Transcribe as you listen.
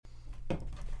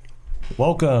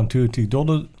Welcome to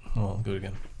T-Dolda. Oh, I'll do it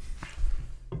again.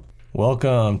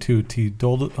 Welcome to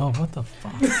T-Dolda. Oh, what the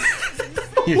fuck?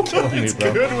 You're killing me,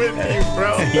 bro. Good with you,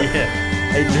 bro. Yeah.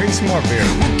 Hey, drink some more beer.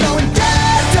 Going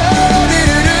down,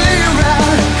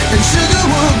 around, and sugar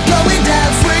will going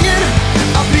down swinging.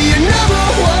 I'll be your number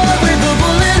one with a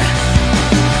bullet.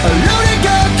 A loaded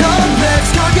gun complex,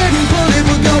 targeting bullet.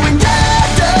 We're going down,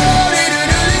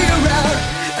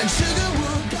 around, and sugar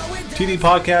will going down. TD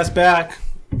Podcast back.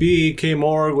 BK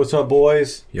Morg, what's up,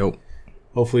 boys? Yo.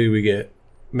 Hopefully we get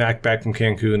Mac back from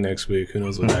Cancun next week. Who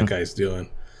knows what that guy's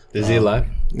doing? Is he alive?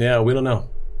 Yeah, we don't know.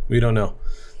 We don't know.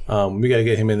 We got to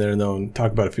get him in there though and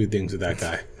talk about a few things with that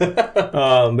guy.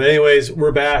 But anyways,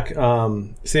 we're back.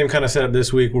 Same kind of setup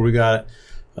this week where we got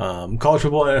college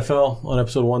football and NFL on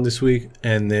episode 1 this week,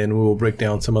 and then we will break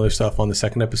down some other stuff on the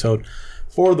second episode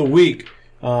for the week.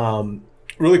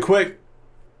 Really quick,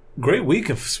 great week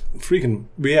of freaking.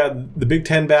 We had the Big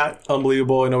Ten back,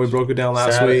 unbelievable. I know we broke it down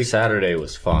last week. Saturday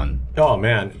was fun. Oh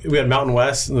man, we had Mountain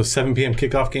West and those 7 p.m.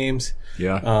 kickoff games.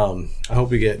 Yeah. I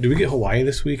hope we get. Do we get Hawaii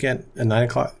this week at 9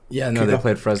 o'clock? Yeah, no, they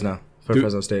played Fresno.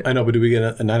 Fresno State. I know, but do we get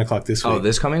a 9 o'clock this week? Oh,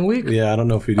 this coming week? Yeah, I don't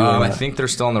know if we do. I think they're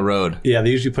still on the road. Yeah, they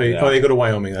usually play. Yeah. Oh, they go to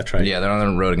Wyoming. That's right. Yeah, they're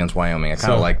on the road against Wyoming. I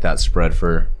kind of So- like that spread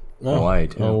for Hawaii,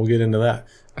 too. Oh, we'll get into that.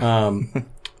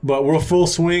 But we're full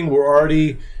swing. We're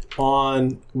already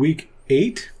on week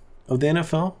 8 of the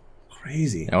NFL.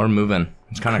 Crazy. Yeah, we're moving.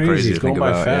 It's kind of Crazy. crazy It's to think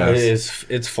going by about. fast.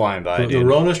 Yeah. It's flying by, The dude.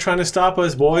 Rona's trying to stop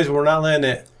us, boys. We're not letting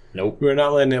it. Nope. We're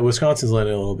not letting it. Wisconsin's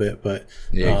letting it a little bit, but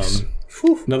Yikes.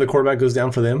 another quarterback goes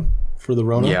down for them for the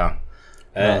Rona. Yeah.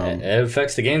 It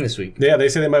affects the game this week. Yeah, they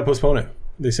said they might postpone it.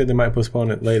 They said they might postpone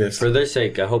it latest. For their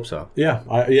sake, I hope so.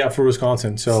 Yeah, for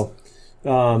Wisconsin. So,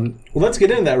 well, let's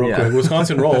get into that real Yeah. quick.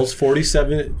 Wisconsin rolls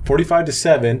 45 to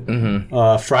 7.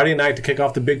 Mm-hmm. Friday night to kick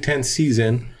off the Big Ten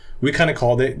season. We kind of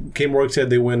called it. K-Morg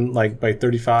said they win like by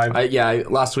 35.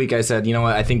 Last week I said, you know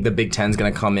what? I think the Big Ten's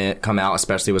going to come out,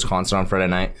 especially Wisconsin on Friday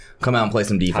night. Come out and play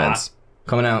some defense.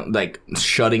 Coming out, like,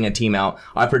 shutting a team out.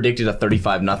 I predicted a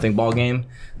 35-0 ball game.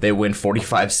 They win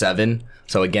 45-7.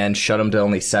 So, again, shut them to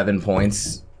only 7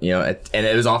 points. You know, and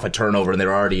it was off a turnover, and they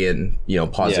were already in,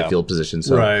 positive field position.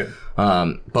 So, Right.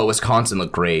 But Wisconsin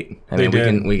looked great. I They mean,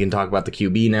 did. we can talk about the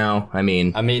QB now. I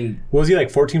mean, Was he like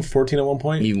 14 at one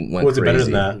point? He went Was it better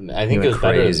crazy. than that? I think He it was went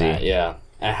better crazy. than that, yeah.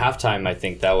 At halftime, I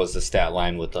think that was the stat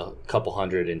line with a couple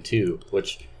 102,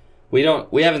 which we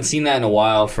haven't seen that in a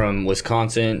while from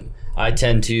Wisconsin. I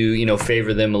tend to,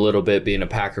 favor them a little bit being a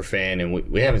Packer fan, and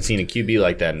we haven't seen a QB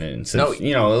like that since, No. at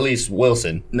least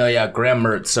Wilson. no, yeah, Graham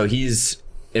Mertz. So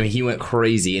he went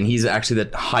crazy, and he's actually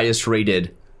the highest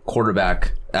rated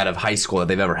quarterback out of high school that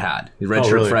they've ever had. He's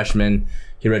redshirt really? freshman.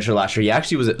 He redshirted last year. He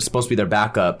actually was supposed to be their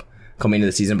backup coming into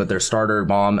the season, but their starter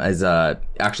mom is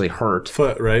actually hurt.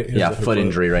 Foot, right? He Yeah, has a foot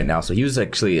injury right now. So he was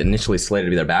actually initially slated to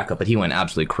be their backup, but he went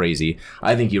absolutely crazy.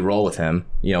 I think you roll with him,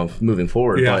 moving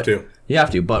forward. You have to. You have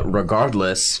to. But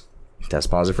regardless, test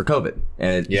positive for COVID.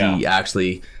 And Yeah. he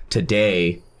actually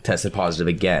today tested positive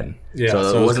again. Yeah, so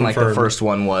so it it's wasn't like the confirmed. first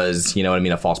one was,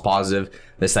 a false positive.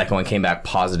 The second one came back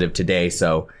positive today.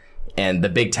 So, and the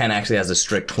Big Ten actually has a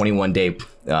strict 21-day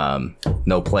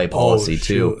no play policy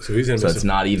too. shoot. So he's gonna so miss it's a-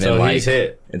 not even So like he's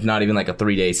hit. it's not even like a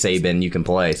 3-day Saban you can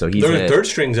play. So he's Their hit. third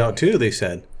string's out too, they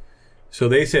said. So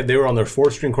they said they were on their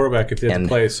 4th string quarterback if they have to And-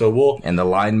 play. So and the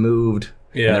line moved.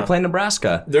 Yeah. And they're playing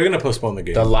Nebraska. they're going to postpone the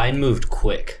game. The line moved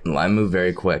quick. The line moved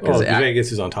very quick. Oh, Vegas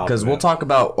is on top of Because it. we'll talk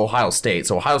about Ohio State.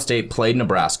 So Ohio State played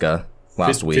Nebraska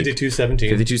last week.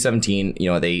 52-17.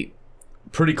 52-17. They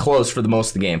pretty close for the most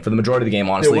of the game. For the majority of the game,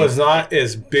 It honestly. was not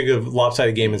as big of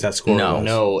lopsided game as that score No. was.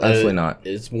 No, Absolutely not.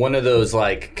 It's one of those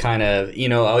kind of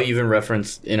I'll even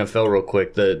reference NFL real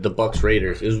quick. The Bucks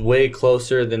Raiders is way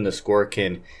closer than the score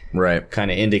can Right. kind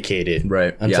of indicate it.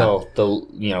 Right, until the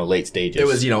late stages. It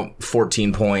was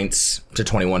 14 points to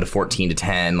 21 to 14 to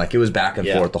 10. Like it was back and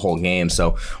Yeah. forth the whole game.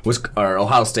 So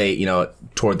Ohio State,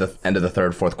 toward the end of the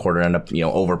third, fourth quarter, ended up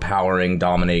overpowering,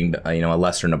 dominating a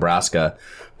lesser Nebraska.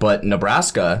 But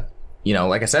Nebraska,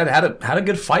 like I said, had a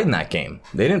good fight in that game.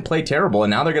 They didn't play terrible,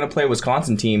 and now they're going to play a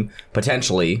Wisconsin team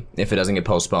potentially if it doesn't get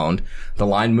postponed. The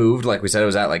line moved, like we said, it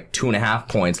was at like 2.5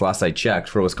 points last I checked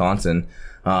for Wisconsin.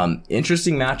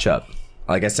 Interesting matchup.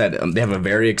 Like I said, they have a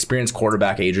very experienced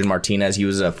quarterback, Adrian Martinez. He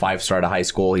was a 5-star out of high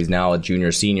school. He's now a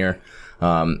junior, senior.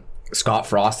 Scott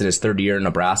Frost in his 3rd year in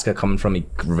Nebraska, coming from a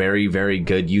very, very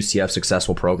good UCF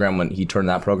successful program when he turned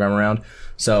that program around.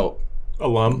 So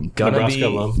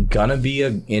gonna be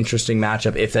an interesting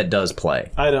matchup if that does play.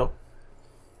 I don't.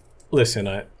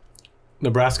 Listen,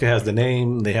 Nebraska has the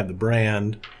name, they have the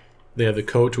brand, they have the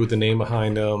coach with the name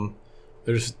behind them.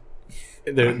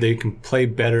 They can play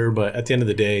better, but at the end of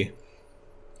the day,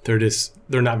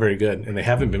 they're not very good, and they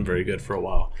haven't been very good for a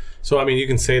while. So I mean, you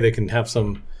can say they can have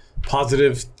some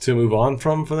positives to move on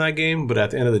from that game, but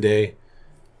at the end of the day,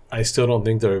 I still don't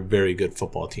think they're a very good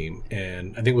football team,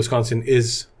 and I think Wisconsin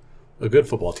is a good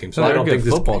football team. So I They're don't a good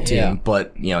think football team, Yeah.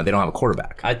 but they don't have a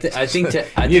quarterback. I think to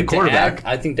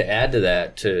add to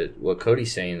that, to what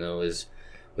Cody's saying though, is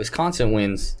Wisconsin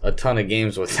wins a ton of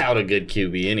games without a good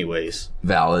QB anyways.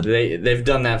 Valid. They've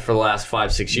done that for the last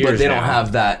 5-6 years. But they don't now.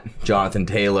 have that Jonathan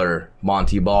Taylor,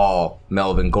 Monty Ball,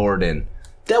 Melvin Gordon.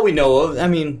 that we know of. I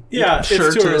mean, Yeah, Sure,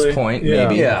 it's too to early. this point, Yeah.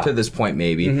 maybe. Yeah. To this point,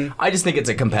 maybe. I just think it's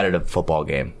a competitive football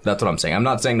game. That's what I'm saying. I'm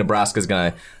not saying Nebraska's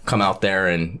going to come out there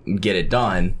and get it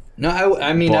done. no,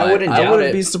 I mean, But I wouldn't doubt I wouldn't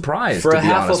it. be surprised, For to a be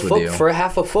half honest of with you. for a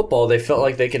half of football, they felt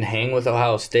like they can hang with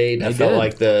Ohio State. I felt did.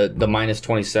 like the minus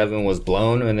 27 was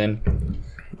blown, and then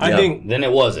I think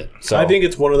it wasn't. So I think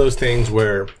it's one of those things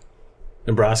where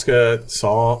Nebraska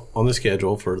saw on the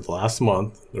schedule for the last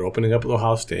month, they're opening up with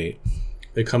Ohio State.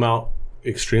 They come out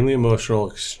extremely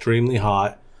emotional, extremely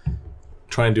hot,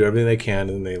 try and do everything they can,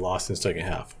 and then they lost in the second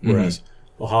half. Whereas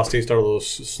Ohio State started a little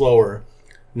slower.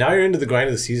 Now you're into the grind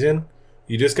of the season.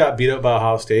 You just got beat up by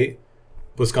Ohio State.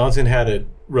 Wisconsin had a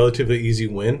relatively easy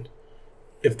win.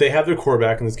 If they have their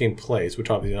quarterback and this game plays, which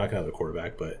obviously they're not going to have their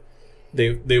quarterback, but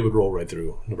they would roll right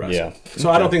through Nebraska. Yeah.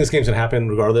 So I don't think this game's going to happen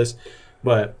regardless.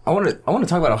 But I want to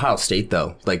talk about Ohio State,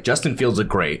 though. Like, Justin Fields looked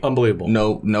great. unbelievable.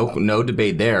 No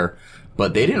debate there.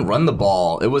 But they didn't run the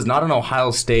ball. It was not an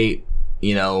Ohio State,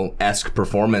 esque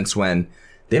performance when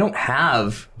they don't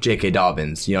have J.K.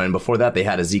 Dobbins, and before that they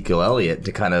had Ezekiel Elliott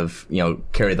to kind of,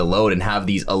 carry the load and have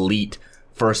these elite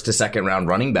first to second round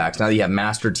running backs. Now you have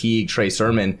Master Teague, Trey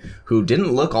Sermon, who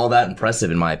didn't look all that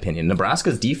impressive in my opinion.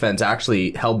 Nebraska's defense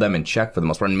actually held them in check for the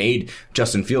most part and made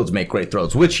Justin Fields make great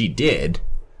throws, which he did.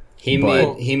 he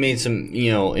made some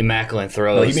immaculate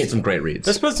throws. No, he made some great reads.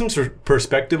 Let's put some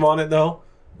perspective on it, though.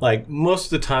 Like, most of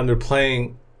the time they're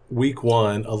playing week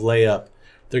one, a layup.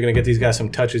 They're going to get these guys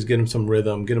some touches, get them some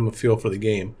rhythm, get them a feel for the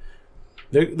game.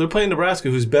 They're playing Nebraska,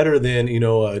 who's better than, a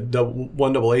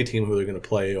 1AA team who they're going to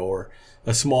play, or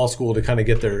a small school to kind of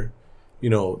get their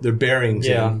bearings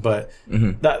in. But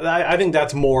I think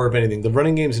that's more of anything. The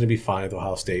running game's going to be fine with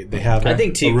Ohio State. They have I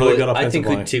think a Teague really will, good I offensive think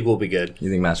line. Teague will be good. You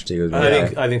think Master Teague was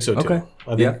I think so too.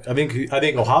 Okay. I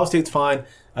think Ohio State's fine.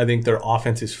 I think their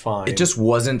offense is fine. It just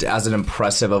wasn't as an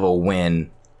impressive of a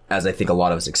win as I think a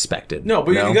lot of us expected. no,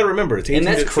 but you got to remember it's 18 And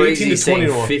that's to, crazy 18 to saying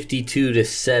 21. Right,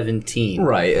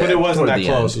 52-17. But it wasn't toward that the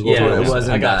close, end. is what Yeah, it it was.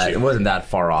 wasn't I got that. you. It wasn't that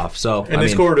far off. So And they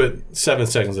scored with 7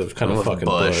 seconds of kind of fucking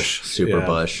Bush. Super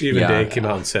Bush. Even Yeah. Day came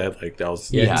out and said that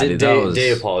was Yeah, dude, that Day, was-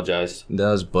 Day apologized.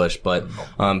 That was Bush, but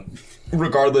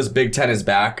regardless, Big Ten is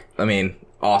back. I mean,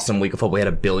 awesome week of football. We had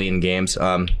 1 billion games.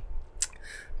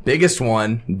 Biggest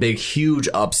one, huge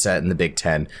upset in the Big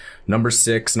Ten. Number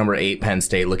 6, number 8, Penn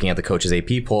State. Looking at the coaches'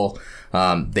 AP poll,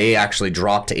 they actually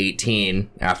dropped to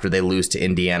 18 after they lose to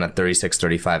Indiana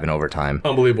 36-35 in overtime.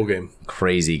 unbelievable game.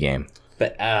 Crazy game.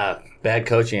 But bad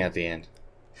coaching at the end.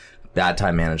 Bad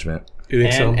time management. You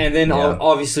think so? And then Yeah.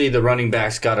 obviously the running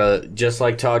backs gotta, just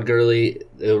like Todd Gurley,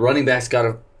 the running backs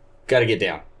gotta get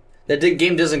down. That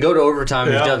game doesn't go to overtime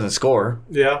if Yeah. it doesn't score.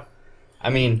 Yeah. I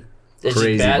mean, it's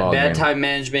Crazy just ball bad game. time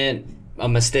management, a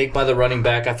mistake by the running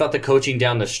back. I thought the coaching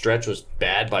down the stretch was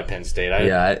bad by Penn State.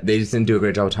 Yeah, they just didn't do a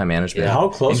great job of time management. Yeah. How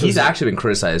close And was he's it? actually been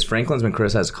criticized. Franklin's been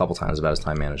criticized a couple times about his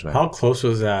time management. How close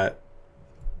was that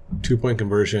 2-point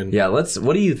conversion? Yeah,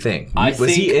 what do you think? I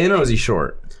was he think- in or was he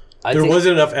short? I There think,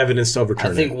 wasn't enough evidence to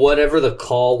overturn I think it. whatever the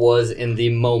call was in the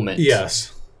moment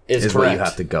Yes. is Is correct. what you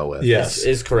have to go with. Yes.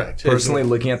 Is correct. Personally,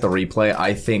 looking at the replay,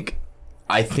 I think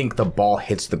the ball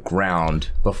hits the ground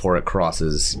before it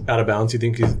crosses. Out of bounds, you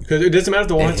think he's... Because it doesn't matter if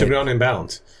the ball hits the hit- ground in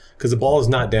bounds. Because the ball is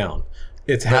not down.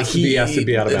 It has to be out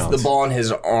of It's bounds. the ball in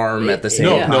his arm at the same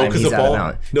No, time. no, because he's the out of ball...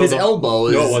 bounds. No, his the- elbow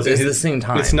is, no, it wasn't. is His- the same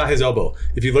time. It's not his elbow.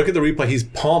 If you look at the replay, he's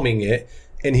palming it,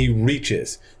 and he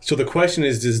reaches. So the question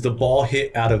is, does the ball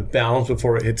hit out of bounds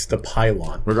before it hits the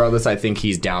pylon? Regardless, I think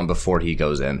he's down before he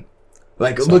goes in.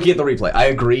 Like, looking at the replay, I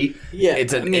agree. Yeah,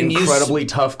 It's an I mean, incredibly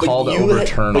tough call to But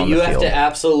overturn on you the have field. to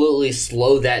absolutely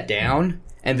slow that down,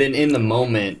 and then in the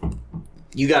moment,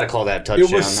 you got to call that touchdown.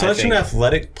 It was such I an think.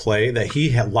 athletic play that he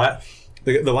had... The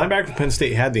linebacker from Penn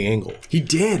State had the angle. He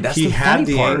did. That's He the had funny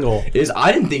the part, angle. Is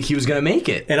I didn't think he was going to make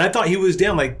it. And I thought he was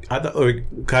down. I thought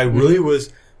I really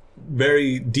was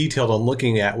very detailed on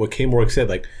looking at what K. Mork said.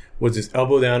 Like, was his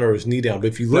elbow down or his knee down? But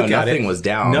if you look at it, nothing was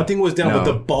down. Nothing was down, No. but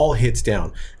the ball hits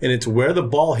down, and it's where the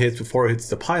ball hits before it hits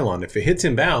the pylon. If it hits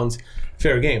in bounds,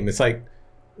 fair game. It's like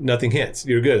nothing hits.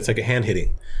 You're good. It's like a hand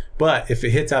hitting. But if it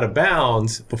hits out of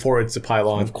bounds before it's the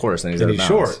pylon, Of course, then he's then out of he's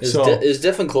bounds. short. It's, So it's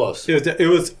definitely close. it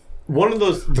was one of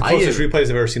the closest replays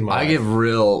I've ever seen in my life. I give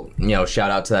real, shout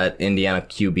out to that Indiana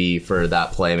QB for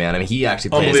that play, man. I mean, he actually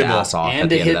played his ass off and at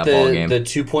to the end hit of that ball game. the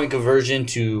 2-point conversion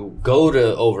to go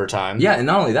to overtime. Yeah, and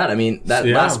not only that, I mean, that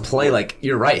last play, like,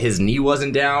 you're right, his knee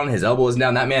wasn't down, his elbow was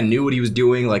down. That man knew what he was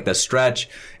doing, like the stretch.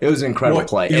 It was an incredible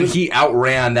play. And he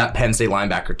outran that Penn State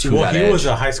linebacker to that edge. He was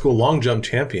a high school long jump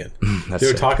champion. They were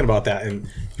sick. talking about that. And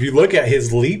if you look at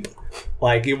his leap,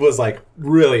 like, it was, like,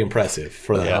 really impressive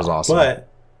for that. That was awesome. But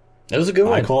That was a good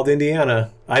one. I called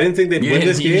Indiana. I didn't think they'd win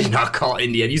this You game. did not call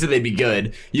Indiana. You said they'd be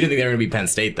good. You didn't think they were going to beat Penn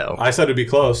State, though. I said it'd be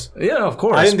close. Yeah, of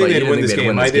course. I didn't but think you they'd win this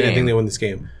game. I didn't think game. they'd win this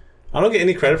game. I don't get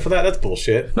any credit for that. That's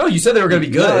bullshit. No, you said they were going to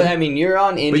be good. No, I mean, you're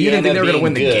on Indiana. But you didn't think they were going to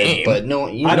win the game. But no,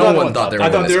 one thought they were I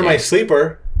gonna win thought they this were my game.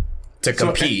 sleeper. To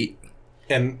compete.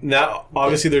 And now,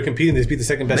 obviously, they're competing. They just beat the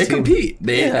second best They team. compete.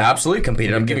 They absolutely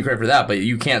competed. I'm giving credit for that, but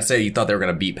you can't say you thought they were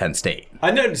going to beat Penn State.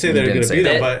 I didn't say they were going didn't to say beat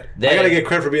that. them, but I got to get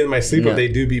credit for being my sleeper. No. They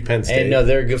do beat Penn State. And no,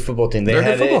 they're a good football team. They They're a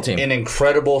had good football team. an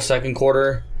incredible second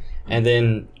quarter, and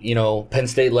then Penn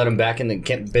State let them back in the.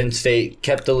 Penn State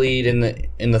kept the lead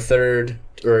in the third,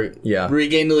 or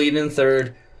regained the lead in the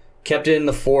third, kept it in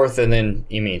the fourth, and then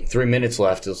 3 minutes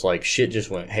left. It's like shit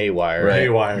just went haywire. Right.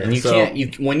 Haywire. And you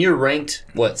can't. When you're ranked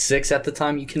 6 at the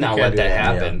time, you cannot let that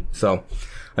happen. Yeah. So,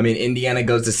 Indiana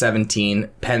goes to 17.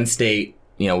 Penn State.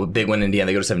 Big win Indiana,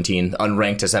 they go to 17,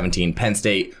 unranked to 17. Penn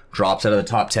State drops out of the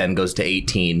top 10, goes to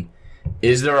 18.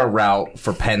 Is there a route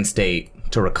for Penn State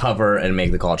to recover and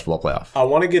make the college football playoff? I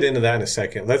want to get into that in a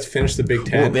second. Let's finish the Big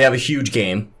Ten. Well, they have a huge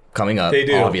game coming up, They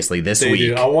do. obviously, this They week.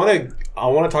 do. I want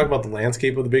to talk about the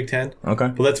landscape of the Big Ten. Okay.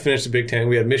 But let's finish the Big Ten.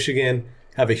 We had Michigan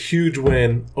have a huge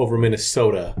win over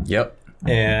Minnesota. Yep.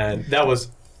 And that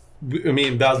was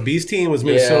B's team was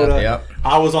Minnesota. Yep.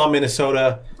 I was on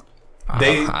Minnesota.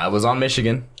 I was on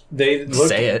Michigan. They looked,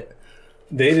 Say it.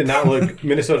 They did not look.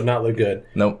 Minnesota did not look good.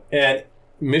 Nope. And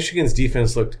Michigan's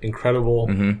defense looked incredible.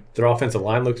 Mm-hmm. Their offensive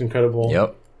line looked incredible.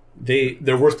 Yep.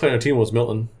 Their worst player on the team was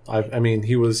Milton.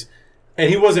 He was, and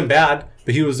he wasn't bad,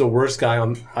 but he was the worst guy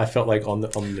on. I felt like on their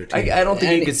team. I don't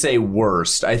think you could say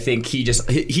worst. I think he just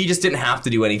didn't have to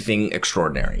do anything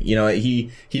extraordinary.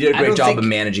 He did a great job of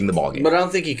managing the ball game. But I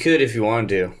don't think he could if he wanted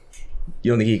to.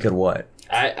 You don't think he could what?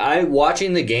 I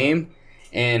watching the game,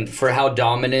 and for how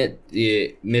dominant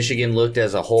Michigan looked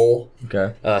as a whole,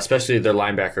 Okay. Especially their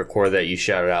linebacker core that you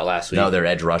shouted out last week. No, their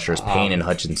edge rushers, Payne and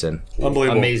Hutchinson.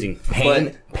 Unbelievable. Amazing.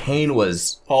 Payne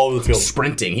was All over the field.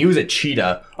 sprinting. He was a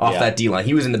cheetah off that D line.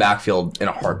 He was in the backfield in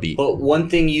a heartbeat. But one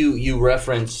thing you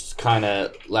referenced kind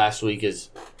of last week is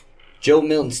Joe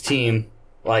Milton's team.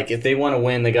 Like, if they want to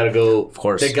win, they got to go. Of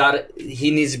course. He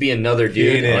needs to be another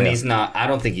dude, ain't it. and he's not. I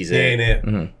don't think he's He it. ain't it.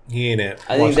 Mm-hmm. He ain't it.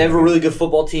 I think they have a really good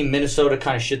football team. Minnesota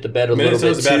kind of shit the bed a little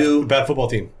Minnesota's bit a too. bad football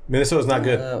team. Minnesota's not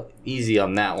good. Easy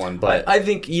on that one, but I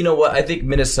think, you know what? I think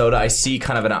Minnesota, I see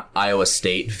kind of an Iowa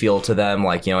State feel to them.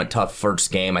 Like, a tough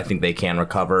first game. I think they can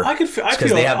recover. I because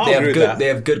feel they have I'll agree with good that. they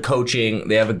have good coaching.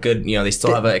 They have a good they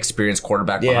still have an experienced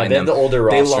quarterback Yeah, behind they them. have the older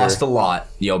They roster. lost a lot.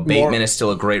 Bateman is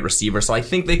still a great receiver, so I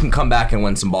think they can come back and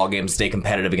win some ball games, stay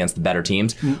competitive against the better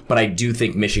teams. But I do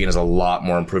think Michigan is a lot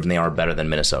more improved and they are better than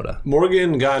Minnesota.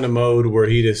 Morgan got in a mode where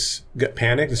he just got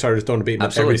panicked and started throwing to Bateman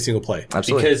Absolutely. every single play.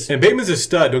 Absolutely. And Bateman's a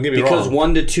stud. Don't get me because wrong.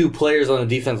 1 to 2 players on the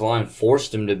defensive line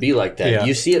forced him to be like that. Yeah.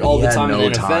 You see it all He the had time no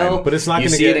in the NFL, time. But it's not you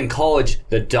gonna see get- it in college.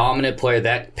 The dominant player,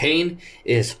 that Payne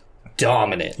is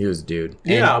dominant. He was a dude.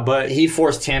 Yeah, And but he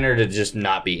forced Tanner to just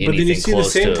not be anything then you see the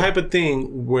close same to type of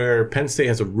thing where Penn State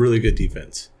has a really good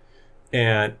defense,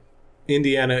 and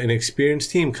Indiana, an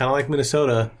experienced team, kind of like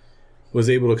Minnesota, was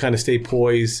able to kind of stay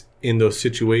poised in those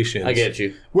situations. I get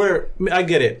you. Where I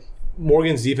get it.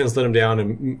 Morgan's defense let him down,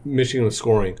 and Michigan was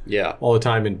scoring Yeah. all the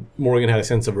time, and Morgan had a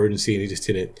sense of urgency, and he just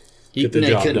didn't get the he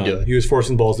job couldn't done. do it. He was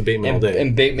forcing balls to Bateman all day.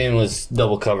 And Bateman was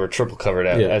double covered, triple covered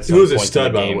at yeah, some he was a points in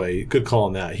stud, by the game. way. Good call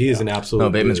on that. He is an absolute. No,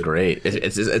 Bateman's good. great.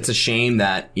 It's a shame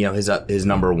that his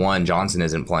number one Johnson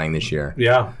isn't playing this year.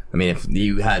 Yeah, I mean, if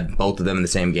you had both of them in the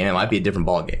same game, it might be a different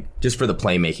ball game. Just for the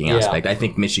playmaking aspect, I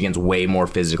think Michigan's way more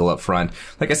physical up front.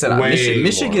 Like I said, Way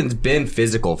Michigan's been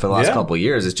physical for the last Yeah. couple of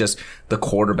years. It's just the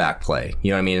quarterback play.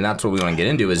 You know what I mean? And that's what we want to get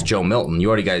into is Joe Milton.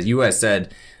 You guys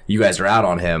said you guys are out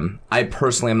on him. I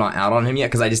personally am not out on him yet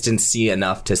because I just didn't see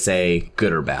enough to say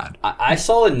good or bad. I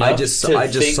saw enough I just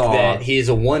think saw- that he's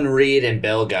a one read and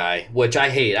Bell guy, which I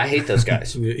hate. I hate those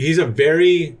guys. he's a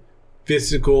very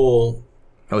physical.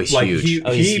 Oh, he's Like huge. he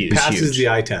he's huge. passes Huge. the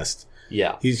eye test.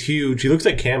 Yeah. He's huge. He looks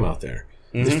like Cam out there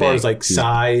as far Big. as like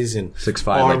size and 6'5",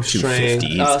 arm like strength.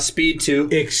 250. Speed too.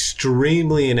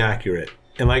 Extremely inaccurate.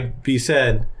 And like B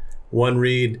said, one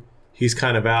read, he's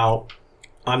kind of out.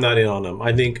 I'm not in on him.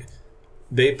 I think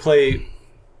they play.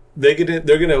 They're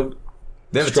gonna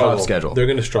They have a struggle. tough schedule. They're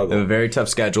going to They have struggle. a very tough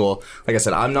schedule. Like I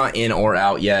said, I'm not in or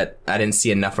out yet. I didn't see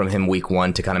enough from him week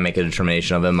 1 to kind of make a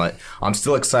determination of him. But I'm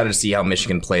still excited to see how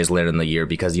Michigan plays later in the year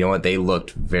because you know what? They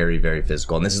looked very, very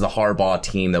physical. And this is the Harbaugh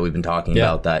team that we've been talking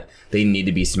about that they need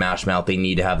to be smash mouth. They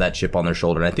need to have that chip on their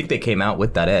shoulder. And I think they came out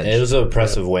with that edge. It was an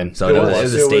impressive win. So It it was.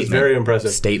 was a It was statement. very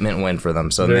impressive. Statement win for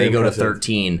them. So Very they go to impressive.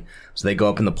 13. So they go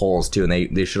up in the polls too, and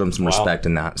they showed them some respect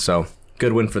in that. So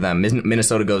good win for them.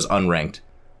 Minnesota goes unranked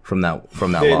from that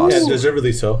loss. Yeah,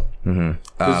 deservedly so.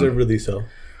 Deservedly so.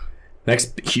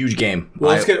 Next huge game.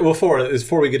 Well,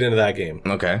 before we get into that game,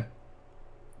 Okay,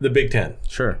 the Big Ten.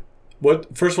 sure.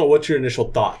 First of all, what's your initial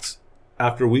thoughts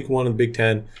after week 1 of the Big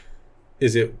Ten?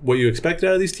 Is it what you expected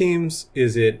out of these teams?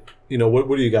 Is it, what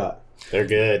do you got? They're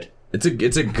good.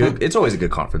 It's always a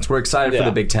good conference. We're excited for Yeah.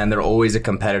 the Big Ten. They're always a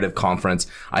competitive conference.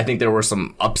 I think there were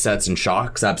some upsets and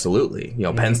shocks, absolutely.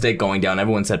 Penn State going down.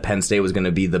 Everyone said Penn State was going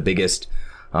to be the biggest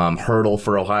hurdle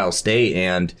for Ohio State,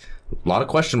 and a lot of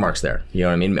question marks there. You know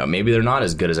what I mean? Maybe they're not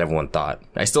as good as everyone thought.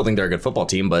 I still think they're a good football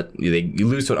team, but you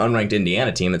lose to an unranked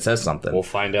Indiana team that says something. We'll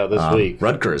find out this week.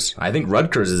 Rutgers. I think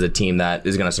Rutgers is a team that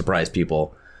is going to surprise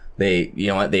people.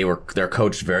 They're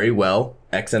coached very well.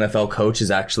 Ex-NFL coach is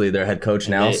actually their head coach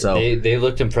now. They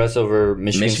looked impressed over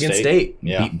Michigan State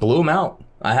Yeah. blew them out.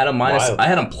 I had them Wild. I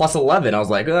had them plus 11. I was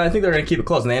like, I think they're going to keep it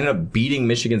close. And they ended up beating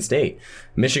Michigan State.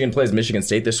 Michigan plays Michigan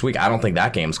State this week. I don't think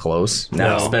that game's close. Now,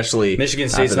 No. especially Michigan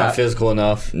State's after not that. physical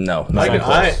enough. No, not even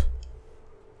close.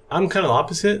 I'm kind of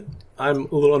opposite. I'm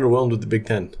a little underwhelmed with the Big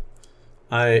Ten.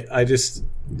 I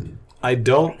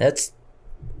don't. That's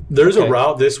There's Okay. a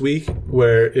route this week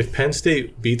where if Penn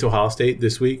State beats Ohio State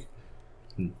this week,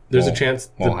 there's a chance.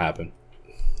 won't happen.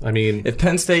 I mean, If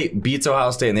Penn State beats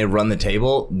Ohio State and they run the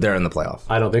table, they're in the playoff.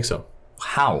 I don't think so.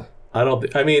 How?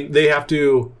 I mean, they have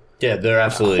to. Yeah, they're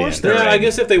absolutely. course in. they're Yeah, in. I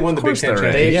guess if they won the Big course Ten they're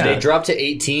in. championship, They Yeah. dropped to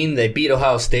 18. They beat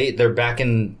Ohio State. They're back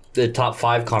in the top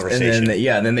 5 And conversation.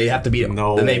 then they have to beat.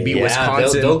 No. Then they beat yeah,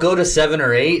 Wisconsin. they'll go to 7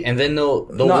 or 8, and then they'll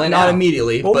win not out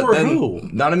immediately, Over but then who?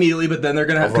 not immediately, but then they're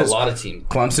gonna have over a 'cause lot of teams.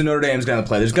 Clemson, Notre Dame's gonna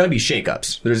play. There's gonna be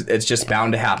shakeups. It's just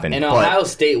bound to happen. And But- Ohio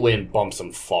State win bumps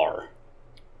them far.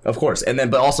 Of course,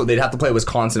 but also they'd have to play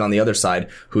Wisconsin on the other side,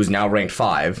 who's now ranked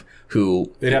 5,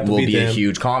 who They'd have to will beat be a them.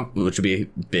 huge which would be a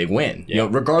big win. Yeah.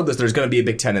 Regardless, there's going to be a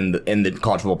Big Ten in the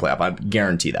college football playoff. I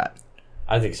guarantee that.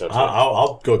 I think so too.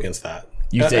 I'll go against that.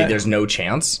 You think there's no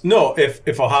chance? No,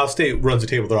 if Ohio State runs the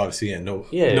table, they're obviously in. No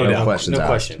doubt. questions no asked.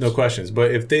 questions. No questions. But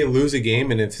if they lose a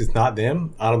game and if it's not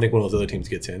them, I don't think one of those other teams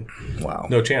gets in. Wow.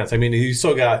 No chance. I mean,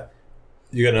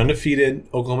 you got an undefeated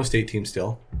Oklahoma State team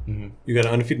still. You got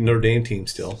an undefeated Notre Dame team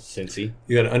still. Cincy.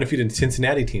 You got an undefeated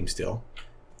Cincinnati team still.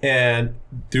 And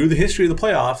through the history of the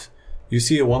playoffs, you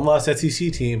see a one-loss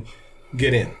SEC team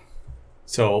get in.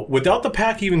 So without the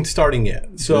pack even starting yet.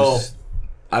 So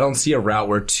I don't see a route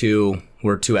where two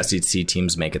SEC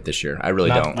teams make it this year. I really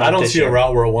don't. I don't this see year. a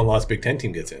route where a one-loss Big Ten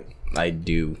team gets in. I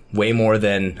do way more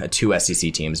than 2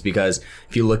 SEC teams because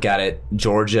if you look at it,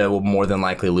 Georgia will more than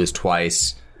likely lose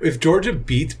twice. If Georgia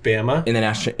beats Bama,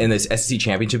 In this SEC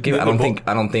championship game, The- I don't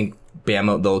think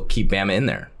Bama, they'll keep Bama in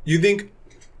there. you think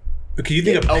a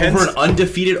Penn Over an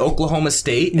undefeated Oklahoma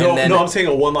State. No, and then, I'm saying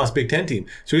a one-loss Big Ten team.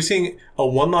 So you're saying a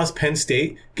one-loss Penn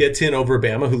State gets in over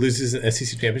Bama, who loses an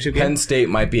SEC championship game? Penn State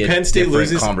might be a Penn State different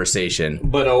loses- conversation.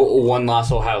 But a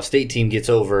one-loss Ohio State team gets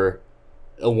over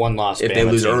a one-loss If Bama they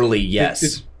lose team. early, yes.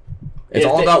 It's- It's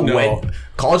all they- about no. when.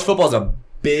 College football is a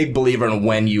big believer in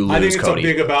when you lose, I think it's Cody. a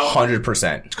big about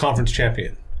 100%. Conference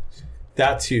champion.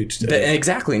 That's huge.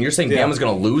 Exactly, and you're saying Yeah. Bama's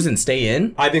going to lose and stay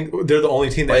in? I think they're the only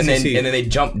team that And then, SEC. and then they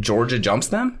Georgia jumps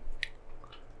them?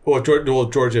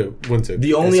 Georgia wins it.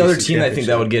 The only other team I think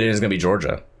that would get in is going to be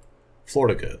Georgia.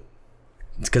 Florida could.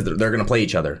 It's because they're going to play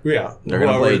each other. Yeah, They're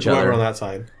gonna play each whoever other. on that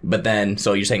side. But then,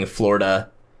 so you're saying Florida,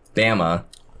 Bama,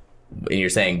 and you're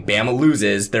saying Bama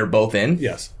loses, they're both in?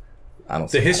 Yes, I don't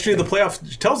see the that. history of the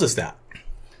playoffs tells us that.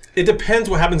 It depends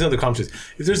what happens in other conferences.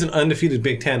 If there's an undefeated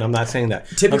Big Ten, I'm not saying that.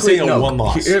 I'm saying a one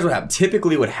loss. Here's what happens.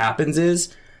 Typically, what happens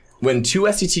is when two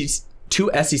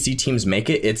SEC teams make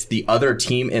it, it's the other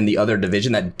team in the other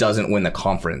division that doesn't win the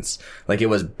conference. Like it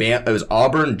was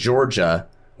Auburn, Georgia.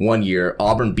 One year,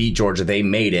 Auburn beat Georgia. They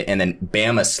made it, and then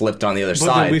Bama slipped on the other then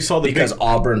side we saw the because big-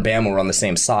 Auburn and Bama were on the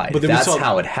same side. But then That's we saw,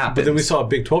 how it happened. But then we saw a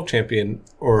Big 12 champion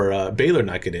or Baylor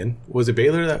not get in. Was it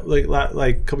Baylor that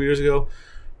like a couple years ago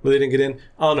where they didn't get in?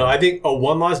 I don't know. I think a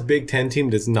one-loss Big 10 team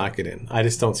does not get in. I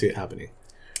just don't see it happening.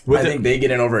 I think they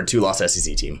get in over a 2-loss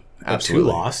SEC team.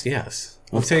 Absolutely. 2-loss, yes.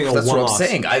 I'm saying a That's what I'm one-loss.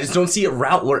 saying. I just don't see a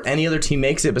route where any other team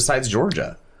makes it besides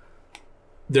Georgia.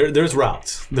 There's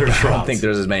routes. There's routes. I don't think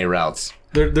there's as many routes.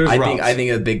 There's routes. I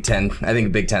think a Big Ten. I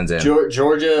think Big Ten's in.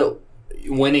 Georgia,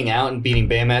 winning out and beating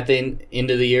Bama at the end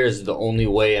of the year is the only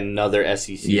way another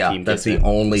SEC team that's gets the in.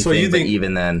 only So thing. you But think-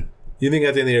 even then, You think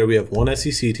at the end of the year we have one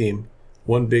SEC team,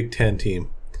 one Big Ten team,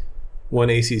 one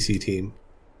ACC team,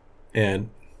 and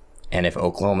and if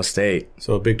Oklahoma State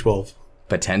so a Big 12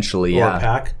 potentially, or yeah, a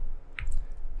pack?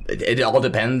 it all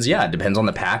depends. Yeah, it depends on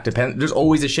the pack. There's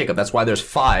always a shakeup. That's why there's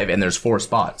 5 and there's 4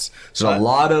 spots. So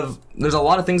there's a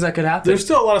lot of things that could happen. There's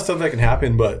still a lot of stuff that can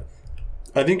happen, but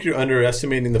I think you're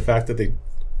underestimating the fact that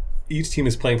each team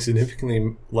is playing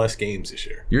significantly less games this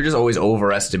year. You're just always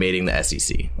overestimating the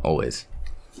SEC. Always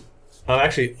I'm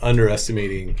actually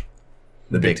underestimating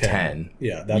the Big Ten. Ten.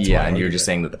 Yeah, that's yeah, my and you're argument. just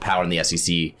saying that the power in the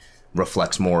SEC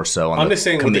reflects more so on I'm the just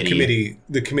saying committee. what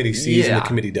the committee sees and the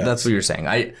committee does. That's what you're saying.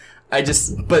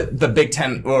 But the Big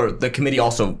Ten or the committee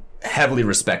also heavily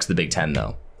respects the Big Ten,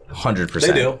 though. 100%.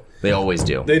 They do. They always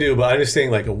do. They do, but I'm just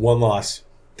saying like a one loss.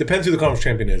 Depends who the conference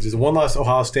champion is. Is it one loss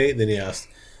Ohio State? Then yes,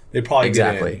 they probably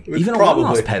Exactly. get in. Even probably a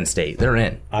one-loss Penn State, they're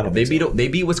in. I don't They think beat they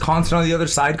beat Wisconsin on the other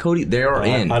side, Cody. They are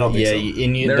in. I don't think Yeah, so.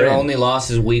 and They're their in. only loss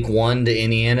is week 1 to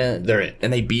Indiana. They're in.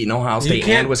 And they beat Ohio State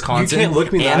can't- and Wisconsin. you can't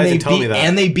look me in the and eyes they and tell me beat- that.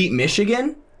 And they beat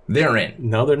Michigan. They're in.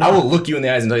 No, they're I not. will look you in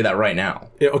the eyes and tell you that right now.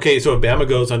 Yeah, okay, so if Bama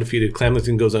goes undefeated,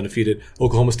 Clemson goes undefeated,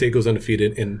 Oklahoma State goes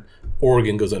undefeated, and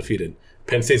Oregon goes undefeated.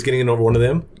 Penn State's getting in over one of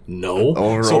them? No.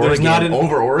 Over so Oregon, there's not an,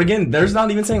 over Oregon, there's not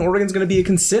even saying Oregon's going to be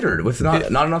considered with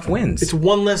not enough wins. it's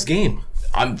one less game.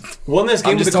 I'm One less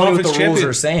game I'm with just the telling you what conference the rules champion.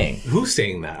 are saying. Who's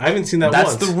saying that? I haven't seen that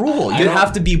That's once. the rule. You don't-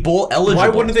 have to be bowl eligible. Why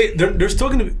wouldn't they? They're still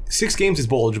going to be 6 games is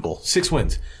bowl eligible, 6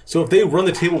 wins. So if they run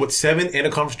the table with 7 and a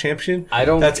conference champion, I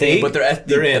don't that's think- 8. But they're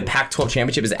the in. Pac-12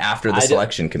 championship is after the don't-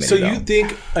 selection committee. So though. you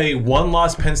think a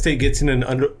one-loss Penn State gets in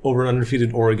over an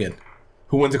undefeated Oregon,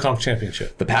 who wins a conference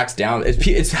championship? the Pac's down?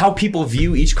 It's how people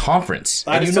view each conference,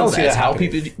 I and you just know don't that. see It's that how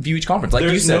happening. people view each conference. Like you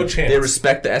There's said, no chance. they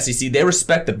respect the SEC. They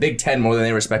respect the Big Ten more than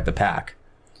they respect the Pac.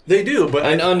 They do, but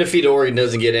An undefeated Oregon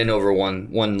doesn't get in over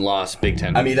one loss Big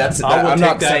Ten. I mean, I will I'm take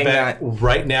not that saying back that.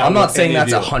 right now. I'm not with saying any of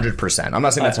that's you. 100%. I'm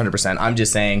not saying that's 100%. I'm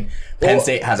just saying Penn Well,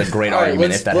 State has a great all right,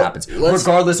 argument let's- if that let- happens. let's-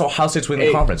 Regardless of Ohio State's winning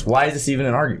the Hey. conference. Why is this even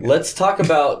an argument? let's talk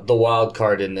about the wild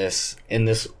card in this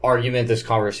argument, this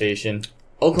conversation.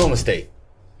 Oklahoma State.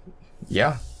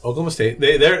 Yeah. Oklahoma State.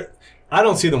 They're. I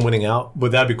don't see them winning out,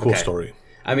 but that'd be a cool Okay. story.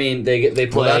 I mean, they play.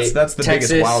 Well, that's the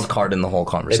Texas, biggest wild card in the whole They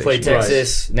conversation. play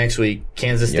Texas next week.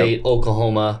 Kansas Yep. State,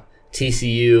 Oklahoma,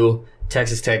 TCU,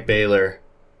 Texas Tech, Baylor.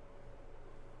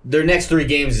 Their next 3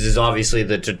 games is obviously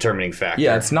the determining factor.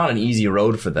 Yeah, it's not an easy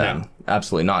road for them. No.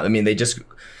 Absolutely not. I mean, they just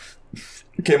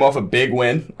came off a big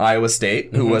win, Iowa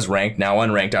State, who was ranked, now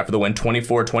unranked after the win,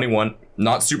 24-21.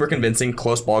 Not super convincing,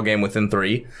 close ball game within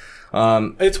 3.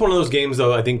 It's one of those games,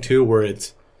 though, I think, too, where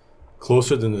it's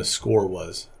closer than the score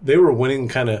was. They were winning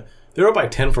they were up by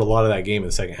 10 for a lot of that game in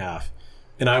the second half.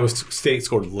 And Iowa State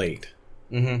scored late.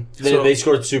 They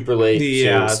scored super late.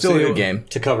 Yeah, to, Still a good game.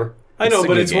 to cover. I know, It's a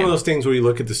but good it's one of game. those things where you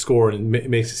look at the score and it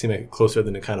makes it seem like closer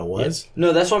than it kind of was.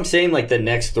 No, that's what I'm saying. Like the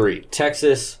next 3: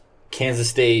 Texas, Kansas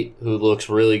State, who looks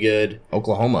really good,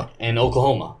 Oklahoma. and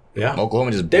Oklahoma. Yeah.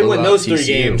 Oklahoma just They blew win out those 3 TCU.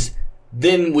 games.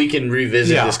 Then we can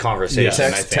revisit Yeah. this conversation. Yeah.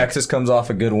 I think. Texas comes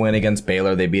off a good win against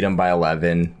Baylor. They beat them by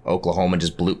 11. Oklahoma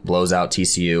just blows out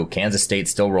TCU. Kansas State's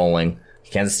still rolling.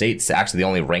 Kansas State's actually the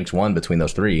only ranked one between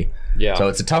those 3. Yeah. So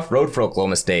it's a tough road for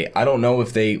Oklahoma State. I don't know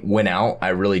if they win out. I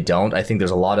really don't. I think there's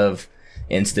a lot of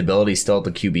instability still at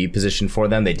the QB position for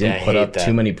them. They didn't I put hate up that.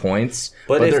 too many points,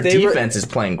 But but if their they were- defense is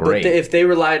playing But great. if they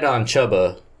relied on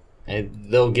Chuba,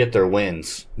 they'll get their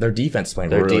wins. Their defense is playing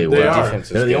Their really de- their well. defense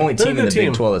is They're the good. only They're a team in good the Big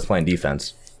team. 12 that's playing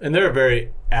defense. And they're a very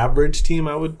average team,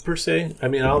 I would per se. I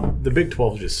mean, the Big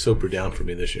 12 is just super down for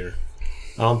me this year.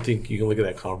 I don't think you can look at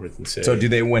that conference and say. So do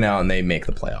they win out and they make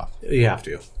the playoff? You have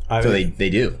to. So they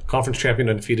do. Conference champion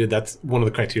undefeated, that's one of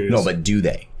the criteria. No, but do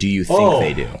they? Do you think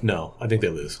they do? No, I think they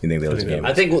lose. You think they lose a game?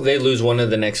 I think they lose one of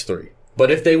the next 3. But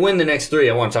if they win the next 3,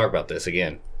 I want to talk about this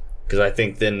again because I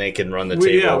think then they can run the table.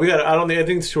 Yeah, we got. I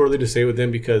think it's too early to say with them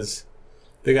because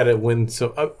they got to win.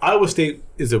 So Iowa State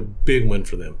is a big win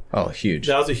for them. Oh, huge.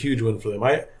 That was a huge win for them.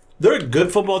 They're a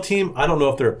good football team. I don't know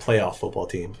if they're a playoff football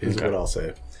team. Is what I'll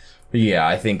say. Yeah,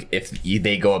 I think if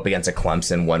they go up against a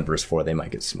Clemson 1-4, they might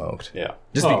get smoked. Yeah.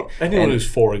 Just I think we'll lose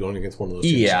 4 going against one of those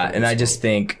teams. yeah, and I just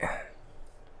think,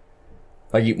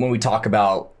 like when we talk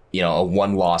about a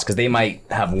 1 loss, because they might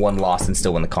have 1 loss and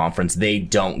still win the conference, they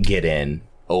don't get in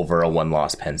over a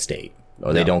 1-loss Penn State,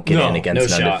 or they don't get No. in against No an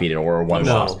shot. undefeated or a 1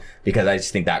 No. loss, because I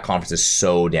just think that conference is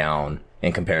so down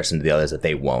in comparison to the others that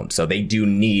they won't. So they do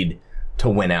need to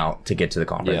win out to get to the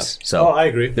conference. Yeah. So I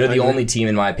agree. They're I the agree. only team,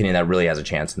 in my opinion, that really has a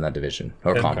chance in that division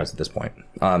or Okay. conference at this point.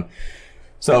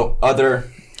 So other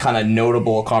kind of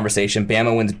notable conversation.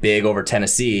 Bama wins big over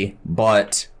Tennessee,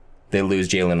 but they lose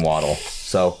Jalen Waddle.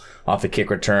 So off the kick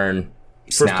return,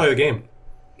 First play of the game.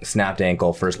 snapped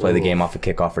ankle, first play of the game off a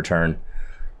kickoff return.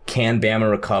 Can Bama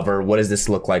recover? What does this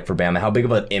look like for Bama? How big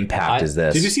of an impact is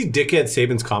this? Did you see Dickhead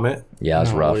Saban's comment? Yeah, it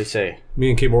was What rough. do you say? Me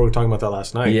and Kate Moore were talking about that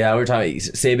last night. Yeah, we were talking.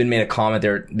 Saban made a comment.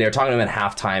 They're talking to him at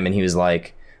halftime, and he was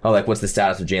like, "Oh, like what's the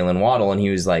status of Jalen Waddle?" And he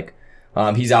was like,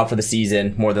 "He's out for the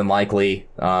season, more than likely.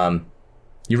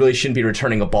 You really shouldn't be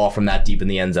returning a ball from that deep in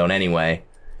the end zone anyway."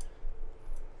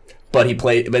 But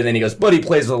then he goes, "But he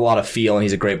plays with a lot of feel, and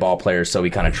he's a great ball player, so we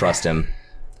kind of trust him."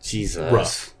 Jesus.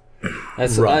 Rough.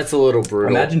 That's a little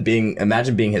brutal. Imagine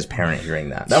being his parent hearing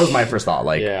that. That was my first thought.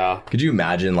 Like, Yeah. could you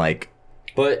imagine like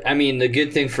But, I mean, the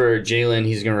good thing for Jalen,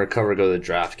 he's going to recover, go to the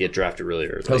draft, get drafted really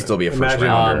early. he'll still be a first Imagine,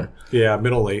 rounder? yeah,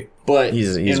 middle late. But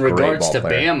He's a in great regards ball to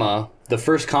player. Bama, the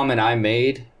first comment I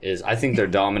made is I think they're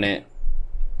dominant.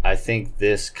 I think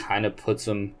this kind of puts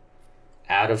them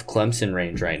out of Clemson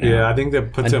range right now. Yeah, I think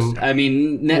that puts him. I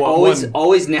mean, Well,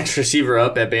 always next receiver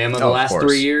up at Bama the of last course.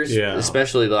 3 years, Yeah.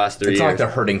 especially the last 3 It's years. not like they're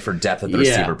hurting for depth at the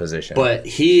receiver position. But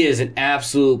he is an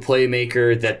absolute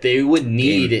playmaker that they would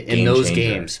need in Game those changer.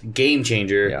 games. Game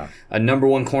changer. Yeah. A number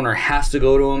one corner has to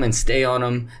go to him and stay on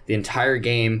him the entire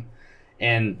game,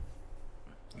 and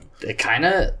it kind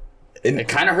of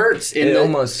hurts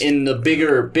in the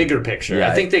bigger picture.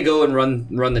 Yeah, I think they go and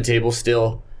run the table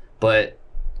still, but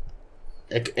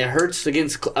it hurts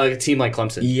against a team like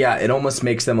Clemson. Yeah, it almost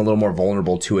makes them a little more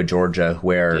vulnerable to a Georgia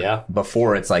where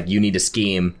before it's like you need to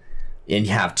scheme and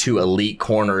you have two elite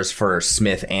corners for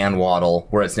Smith and Waddle,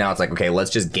 where it's now it's like, okay,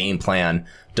 let's just game plan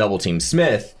double team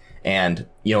Smith and,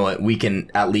 you know, we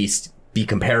can at least be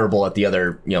comparable at the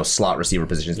other, you know, slot receiver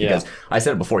positions. Because I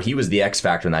said it before, he was the X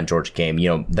factor in that Georgia game. You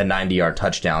know, the 90-yard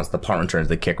touchdowns, the punt returns,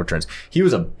 the kick returns. He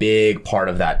was a big part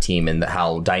of that team and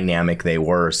how dynamic they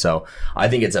were. So I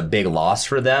think it's a big loss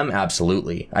for them.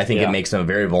 Absolutely. I think it makes them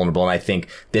very vulnerable. And I think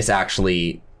this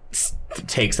actually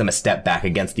takes them a step back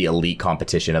against the elite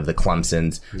competition of the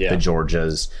Clemsons, the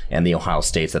Georgias, and the Ohio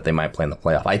States that they might play in the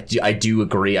playoff. I do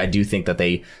agree. I do think that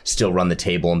they still run the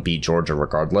table and beat Georgia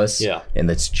regardless in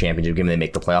this championship game. They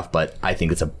make the playoff, but I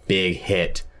think it's a big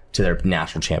hit to their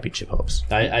national championship hopes.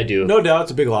 I do. No doubt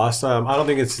it's a big loss. I don't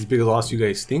think it's as big a loss you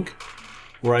guys think.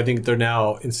 Where I think they're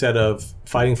now, instead of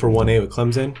fighting for 1A with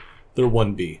Clemson, they're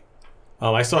 1B.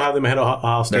 I still have them ahead of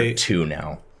Ohio They're State. 2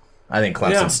 now. I think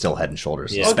Clemson's still head and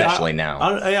shoulders, especially now.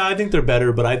 I think they're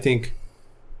better, but I think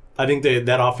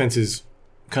that offense is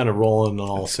kind of rolling on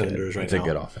all cylinders right now. It's a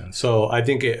good offense. So I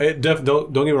think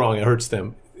don't get me wrong, it hurts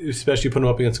them, especially putting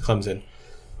them up against Clemson.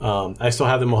 I still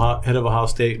have them ahead of Ohio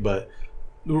State, but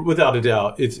without a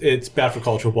doubt, it's bad for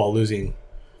college football losing.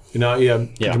 You know,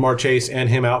 Jamar Chase and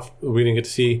him out. We didn't get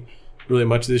to see really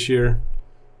much this year.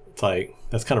 It's like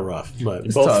that's kind of rough,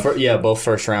 but both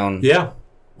first round.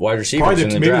 Wide receivers probably in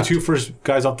the maybe draft. the two first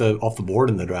guys off the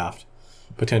board in the draft,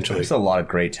 potentially. There's a lot of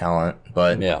great talent,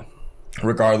 but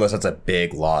regardless, that's a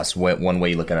big loss. One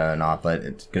way you look at it or not, but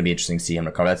it's going to be interesting to see him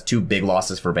recover. That's 2 big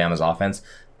losses for Bama's offense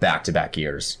back-to-back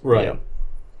years. Right. Yeah.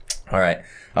 All right.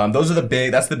 That's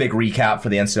the big recap for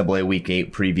the NCAA Week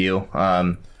 8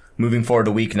 preview. Moving forward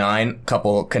to Week 9, a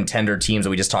couple contender teams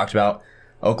that we just talked about.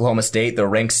 Oklahoma State, they're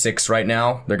ranked 6th right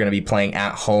now. They're going to be playing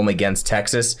at home against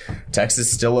Texas.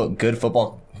 Texas still a good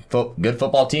football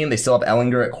team. They still have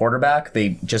Ellinger at quarterback.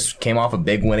 They just came off a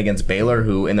big win against Baylor,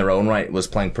 who in their own right was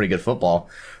playing pretty good football.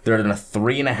 They're at a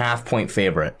 3.5 point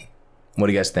favorite. What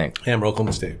do you guys think? Hammer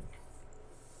Oklahoma State.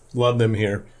 Love them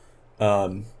here.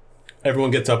 Everyone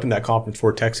gets up in that conference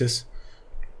for Texas.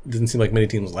 It doesn't seem like many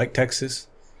teams like Texas.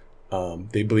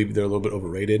 They believe they're a little bit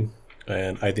overrated.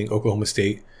 And I think Oklahoma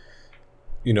State,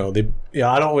 you know,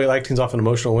 I don't really like teams off an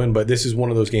emotional win, but this is one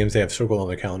of those games they have circled on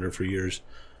their calendar for years.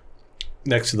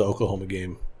 Next to the Oklahoma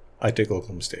game, I take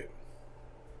Oklahoma State.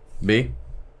 B?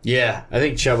 Yeah, I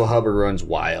think Chuba Hubbard runs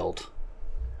wild.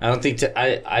 I don't think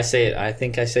I say it. I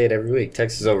think I say it every week.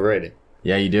 Texas is overrated.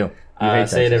 Yeah, you do. I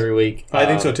say it every week. I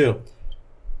think so too.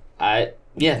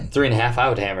 3.5. I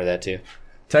would hammer that too.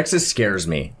 Texas scares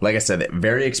me. Like I said,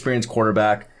 very experienced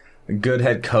quarterback, good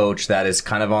head coach that is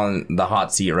kind of on the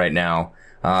hot seat right now.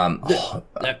 I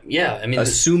mean,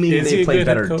 assuming Is he they a play good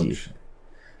better head coach? defense.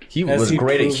 He Has was he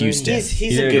great at proven- Houston. He's he a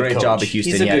did good a great job coach. at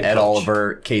Houston. He's a He had good Ed coach.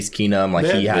 Oliver, Case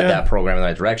Keenum. He had that program in the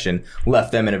right direction.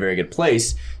 Left them in a very good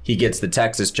place. He gets the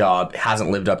Texas job.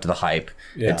 Hasn't lived up to the hype.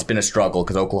 Yeah. It's been a struggle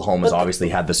because Oklahoma's obviously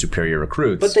had the superior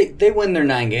recruits. But they win their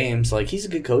 9 games. Like, he's a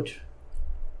good coach.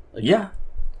 Yeah.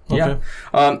 Okay.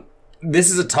 Yeah.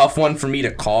 This is a tough one for me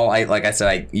to call.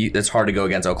 It's hard to go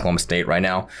against Oklahoma State right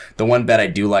now. The one bet I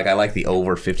do like, I like the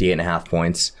over 58.5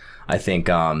 points. I think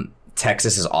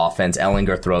Texas's offense,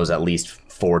 Ellinger throws at least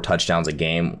 4 touchdowns a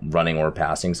game, running or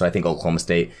passing. So I think Oklahoma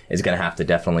State is going to have to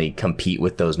definitely compete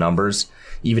with those numbers,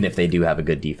 even if they do have a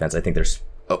good defense. I think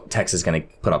Texas is going to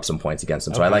put up some points against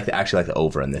them. So I actually like the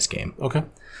over in this game. Okay.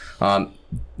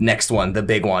 Next one, the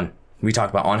big one. We talked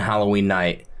about on Halloween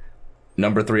night.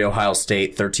 Number 3 Ohio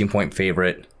State, 13-point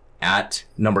favorite at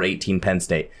number 18 Penn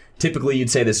State. Typically, you'd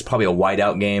say this is probably a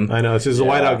whiteout game. I know this is a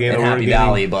whiteout game. In Happy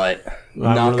Valley, but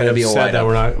not going to be a whiteout.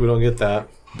 That we don't get that.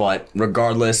 But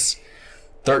regardless,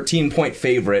 13-point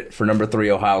favorite for number 3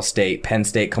 Ohio State. Penn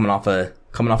State coming off a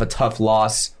tough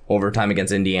loss overtime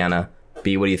against Indiana.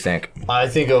 B, what do you think? I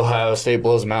think Ohio State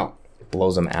blows them out.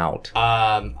 Blows them out.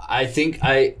 I think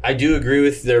I do agree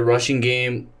with their rushing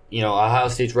game. You know, Ohio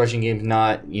State's rushing game is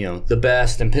not, the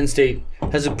best, and Penn State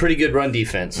has a pretty good run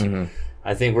defense. Mm-hmm.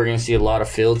 I think we're going to see a lot of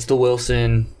Fields to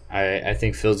Wilson. I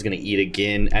think Fields going to eat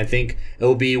again. I think it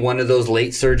will be one of those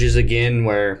late surges again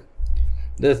where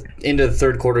the end of the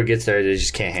third quarter gets there, they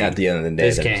just can't hang. At the end of the day, they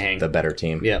just can't hang. The better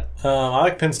team. Yeah. I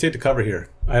like Penn State to cover here.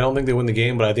 I don't think they win the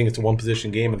game, but I think it's a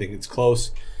one-position game. I think it's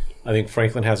close. I think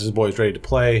Franklin has his boys ready to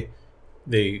play.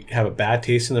 They have a bad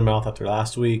taste in their mouth after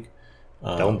last week.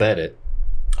 Don't bet it.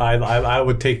 I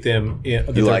would take them in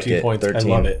the 13 points. 13.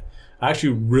 I love it. I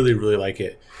actually really, really like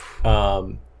it.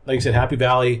 Like you said, Happy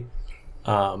Valley.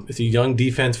 It's a young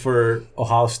defense for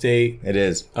Ohio State. It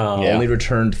is. Only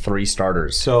returned 3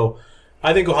 starters. So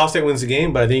I think Ohio State wins the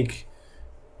game, but I think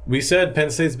we said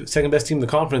Penn State's the second best team in the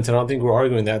conference, and I don't think we're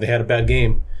arguing that. They had a bad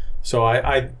game. So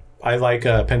I like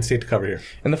Penn State to cover here.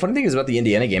 And the funny thing is about the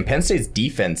Indiana game, Penn State's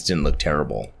defense didn't look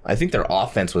terrible. I think their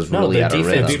offense was really out of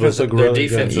rhythm. Their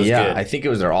defense was yeah, good. I think it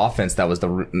was their offense that was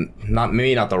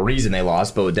not the reason they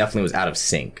lost, but it definitely was out of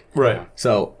sync. Right.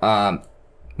 So,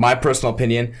 my personal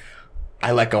opinion,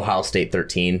 I like Ohio State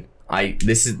 13.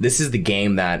 This is the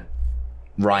game that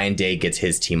Ryan Day gets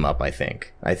his team up. I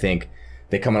think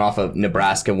they're coming off a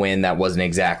Nebraska win that wasn't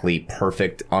exactly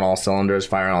perfect on all cylinders,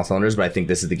 firing on all cylinders, but I think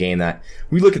this is the game that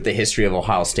we look at the history of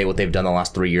Ohio State, what they've done the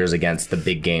last 3 years against the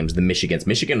big games, the Michigans.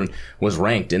 Michigan was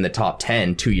ranked in the top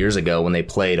 10 2 years ago when they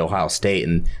played Ohio State,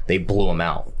 and they blew them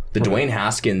out. The Dwayne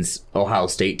Haskins Ohio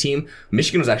State team,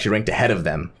 Michigan was actually ranked ahead of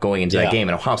them going into that game,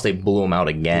 and Ohio State blew them out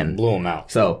again. Blew them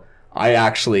out. So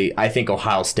I think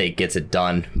Ohio State gets it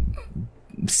done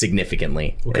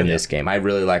significantly in this game. I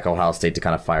really like Ohio State to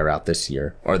kind of fire out this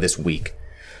year or this week.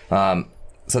 So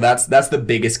that's the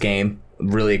biggest game.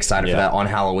 Really excited for that on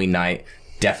Halloween night.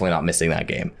 Definitely not missing that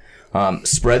game.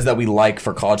 Spreads that we like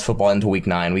for college football into week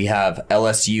 9. We have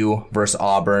LSU versus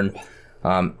Auburn.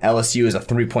 LSU is a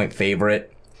 3-point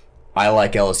favorite. I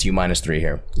like LSU -3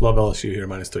 here. Love LSU here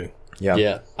 -3.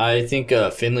 Yeah. I think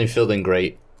Finley filled in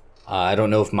great. I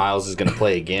don't know if Miles is going to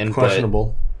play again. Questionable.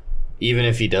 But even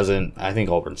if he doesn't, I think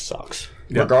Auburn sucks.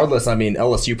 Yep. Regardless, I mean,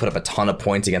 LSU put up a ton of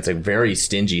points against a very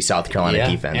stingy South Carolina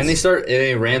defense. And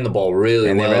they ran the ball really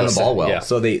well. And they ran the ball well. Yeah.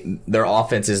 So their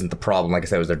offense isn't the problem. Like I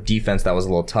said, it was their defense that was a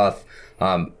little tough.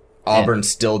 Auburn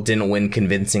still didn't win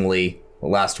convincingly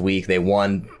last week. They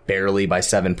won barely by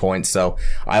 7 points. So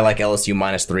I like LSU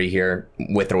 -3 here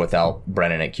with or without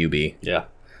Brennan at QB. Yeah.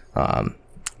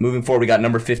 Moving forward, we got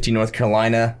number 15 North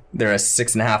Carolina. They're a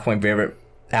 6.5-point favorite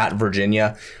at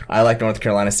Virginia. I like North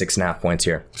Carolina 6.5 points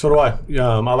here. So do I.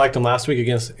 I liked them last week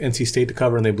against NC State to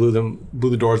cover, and they blew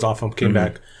the doors off them. Came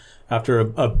back after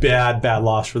a bad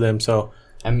loss for them. So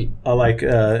I like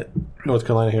North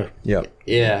Carolina here. Yep.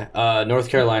 Yeah, North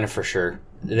Carolina for sure.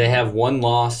 They have one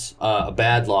loss, a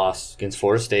bad loss against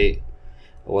Florida State.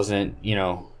 I wasn't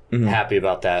happy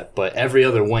about that, but every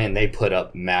other win they put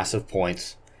up massive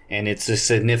points. And it's a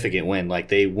significant win. Like,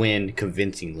 they win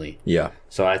convincingly. Yeah.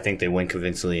 So I think they win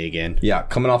convincingly again. Yeah,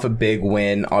 coming off a big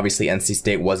win. Obviously, NC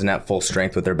State wasn't at full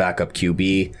strength with their backup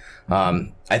QB.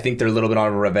 I think they're a little bit on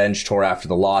a revenge tour after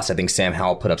the loss. I think Sam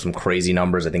Howell put up some crazy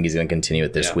numbers. I think he's going to continue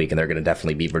it this week, and they're going to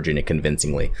definitely beat Virginia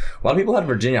convincingly. A lot of people had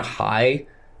Virginia high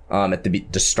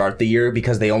to start the year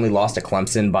because they only lost to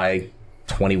Clemson by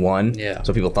 21. Yeah.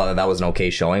 So people thought that was an okay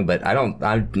showing, but I'm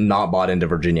not bought into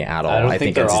Virginia at all. I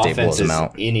think their NC State offense blows them is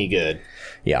out. any good.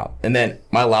 Yeah. And then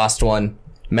my last one,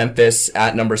 Memphis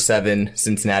at number 7,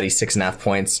 Cincinnati 6.5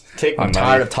 points. I'm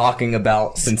tired of talking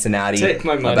about Cincinnati. Take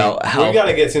my money. About how We got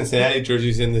to get Cincinnati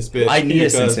jerseys in this bitch. I need a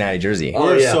Cincinnati jersey.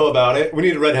 We're so about it. We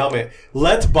need a red helmet.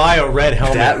 Let's buy a red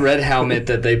helmet. That red helmet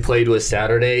that they played with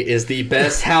Saturday is the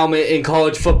best helmet in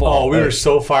college football. Oh, we were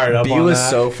so fired up B on was that.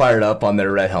 so fired up on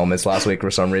their red helmets last week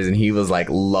for some reason. He was like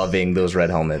loving those red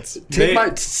helmets.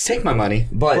 Take my money.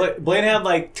 But Blaine had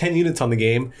like 10 units on the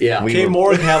game. Yeah. Kay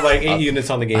Morgan had like 8 units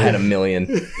on the game. I had 1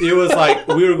 million. It was like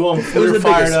we were going, we were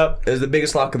fired up. It was the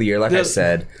biggest lock of the year, like I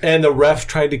said. And the ref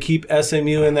tried to keep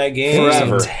SMU in that game. There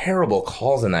were some terrible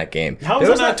calls in that game. How was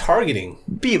it not targeting?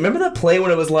 Remember that play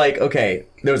when it was like, okay,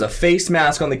 there was a face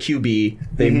mask on the QB,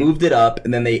 they moved it up,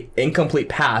 and then they incomplete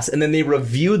pass, and then they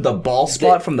reviewed the ball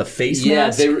spot from the face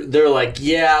mask. Yeah, they're like,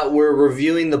 yeah, we're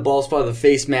reviewing the ball spot of the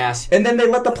face mask. And then they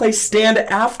let the play stand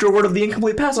afterward of the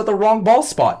incomplete pass at the wrong ball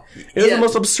spot. It was the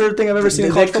most absurd thing I've ever seen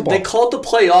in college football. They called the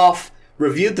play off,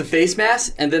 reviewed the face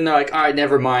mask, and then they're like, all right,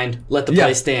 never mind. Let the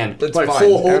play stand. That's like, fine.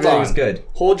 Hold Everything's on. good.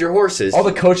 Hold your horses. All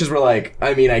the coaches were like,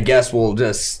 I mean, I guess we'll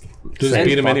just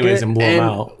beat them anyways and blow them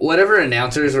out. Whatever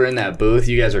announcers were in that booth,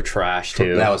 you guys are trash,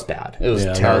 too. That was bad. It was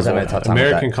Yeah, terrible. that was bad.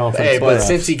 American Conference. Hey, but playoffs.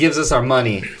 since he gives us our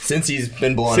money. Since he's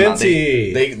been blowing out,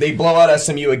 they blow out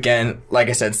SMU again. Like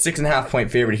I said, 6.5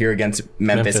 point favorite here against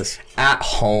Memphis at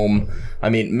home. I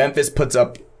mean, Memphis puts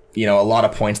up, a lot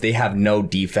of points. They have no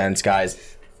defense,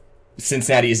 guys.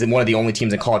 Cincinnati is one of the only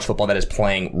teams in college football that is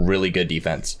playing really good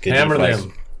defense. Hammer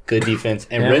them. Good defense.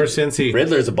 And Cincy.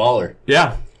 Riddler's a baller.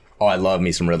 Yeah. Oh, I love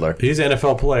me some Riddler. He's an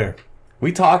NFL player.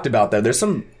 We talked about that. There's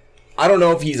some... I don't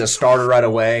know if he's a starter right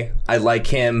away. I like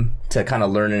him to kind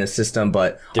of learn in his system,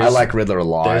 but I like Riddler a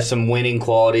lot. There's some winning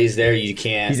qualities there. You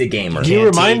can't... He's a gamer. He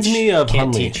reminds me of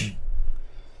Hundley.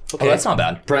 Okay. Oh, that's not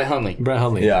bad. Brett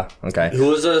Hundley. Yeah, okay. Who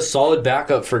was a solid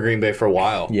backup for Green Bay for a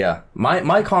while. Yeah.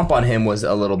 My comp on him was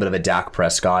a little bit of a Dak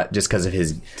Prescott just because of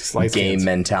his game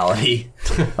mentality,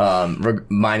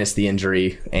 minus the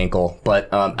injury ankle. But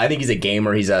I think he's a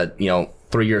gamer. He's a,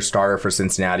 3-year starter for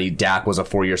Cincinnati. Dak was a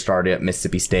 4-year starter at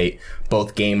Mississippi State.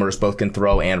 Both gamers, both can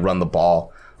throw and run the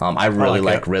ball. I really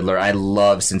like Riddler. I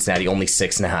love Cincinnati. Only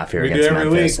 6.5 here against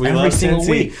Memphis. We love single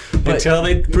week. Until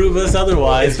they prove us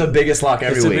otherwise. It's the biggest lock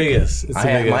every week. It's the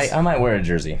biggest. I might wear a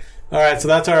jersey. All right, so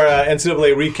that's our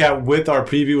NCAA recap with our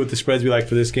preview with the spreads we like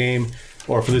for this game,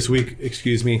 or for this week,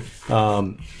 excuse me.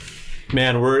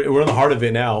 Man, we're in the heart of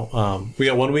it now. We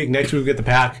got 1 week. Next week we get the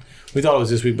Pac. We thought it was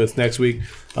this week, but it's next week.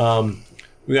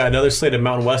 We got another slate of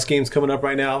Mountain West games coming up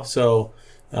right now. So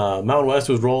Mountain West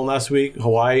was rolling last week.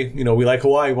 Hawaii, we like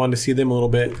Hawaii. We wanted to see them a little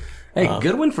bit. Hey,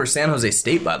 good win for San Jose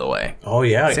State, by the way. Oh,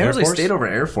 yeah. San Jose State over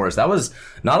Air Force. That was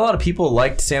not a lot of people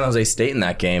liked San Jose State in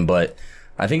that game, but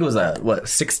I think it was a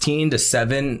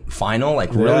 16-7 final,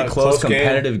 really close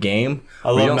competitive game. I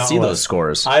love you don't Mountain see West. those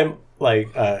scores. I'm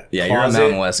like you're a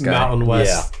Mountain West guy. Mountain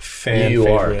West fan you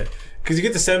favorite. Because you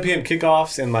get the 7 p.m.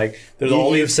 kickoffs and there's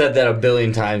all You've these. said that a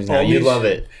billion times now. You love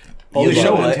it. You know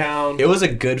know in what? town. It was a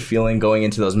good feeling going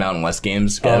into those Mountain West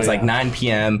games. It was 9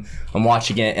 p.m. I'm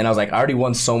watching it, and I was like, I already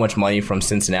won so much money from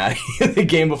Cincinnati in the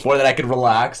game before that I could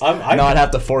relax. Not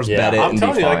have to force bet it. I'm and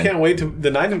telling be you, fine. I can't wait to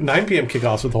the 9 p.m.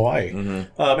 kickoffs with Hawaii.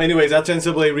 Anyways, that's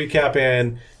NCAA recap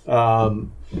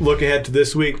and look ahead to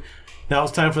this week. Now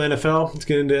it's time for the NFL. Let's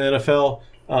get into the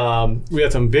NFL. We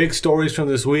had some big stories from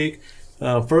this week.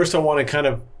 First, I want to kind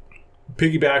of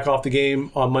piggyback off the game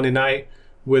on Monday night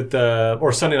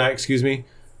or Sunday night, excuse me,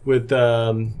 with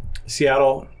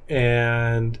Seattle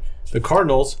and the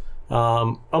Cardinals.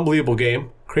 Unbelievable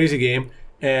game, crazy game,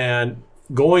 and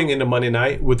going into Monday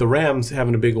night with the Rams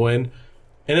having a big win.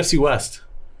 NFC West,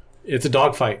 it's a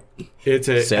dogfight. Say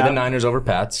the Niners over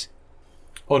Pats.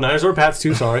 Oh, Niners over Pats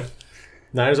too. Sorry,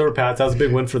 Niners over Pats. That was a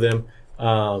big win for them.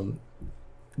 I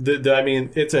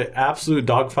mean, it's an absolute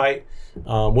dogfight.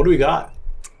 What do we got?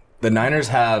 The Niners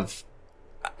have,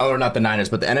 or not the Niners,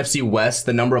 but the NFC West,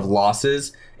 the number of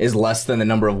losses is less than the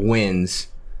number of wins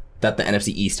that the NFC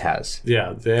East has.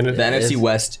 Yeah, the NFC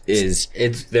West is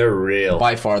they're real.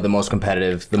 By far the most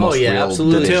competitive, the most real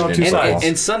absolutely. division in football.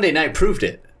 And Sunday night proved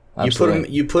it. Absolutely.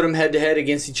 You put them head to head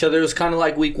against each other. It was kind of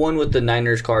like week 1 with the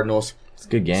Niners Cardinals. It's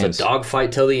good games. It's a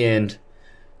dogfight till the end.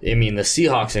 I mean, the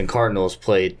Seahawks and Cardinals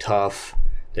played tough.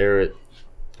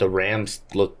 The Rams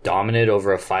looked dominant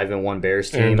over a 5-1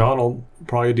 Bears team. Aaron Donald,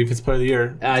 probably defensive player of the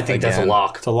year. I think that's a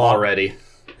lock. It's a lock already.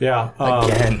 Yeah.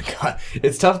 Again, God,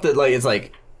 it's tough that it's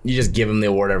like you just give him the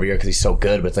award every year because he's so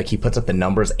good, but it's like he puts up the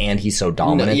numbers and he's so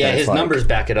dominant. Yeah, his numbers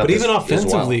back it up. But even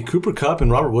offensively, Cooper Kupp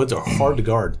and Robert Woods are hard to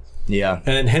guard. Yeah, and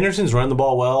then Henderson's running the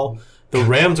ball well. The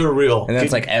Rams are real. And then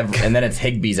it's and then it's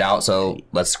Higbee's out, so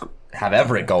let's have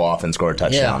Everett go off and score a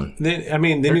touchdown. Yeah.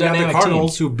 Then you got the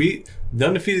Cardinals who beat the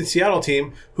undefeated Seattle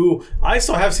team, who I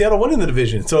still have Seattle winning the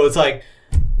division. So it's like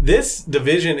this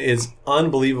division is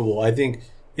unbelievable. I think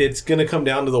it's going to come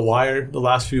down to the wire the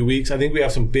last few weeks. I think we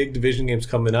have some big division games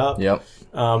coming up. Yep.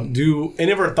 Do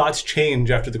any of our thoughts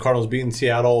change after the Cardinals beating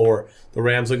Seattle, or the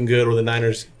Rams looking good, or the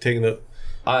Niners taking the...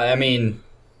 I mean,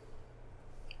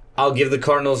 I'll give the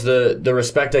Cardinals the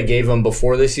respect I gave them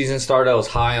before the season started. I was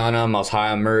high on them. I was high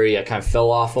on Murray. I kind of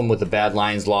fell off them with the bad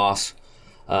Lions loss.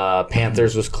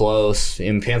 Panthers was close,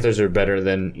 and Panthers are better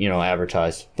than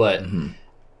advertised. But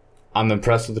I'm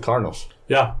impressed with the Cardinals.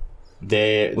 Yeah.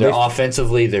 They're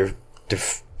offensively they're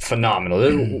phenomenal.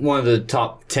 They're one of the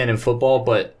top 10 in football.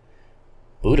 But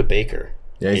Budda Baker,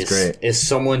 he's great. Is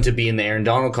someone to be in the Aaron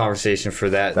Donald conversation for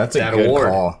that. That's a that good award.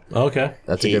 call. Okay.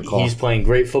 That's a good call. He's playing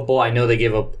great football. I know they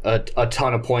gave up a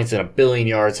ton of points and 1 billion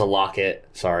yards to Lockett.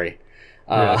 Sorry.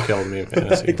 Killed me in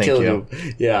fantasy. Thank you. Him.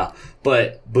 Yeah.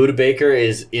 But Budda Baker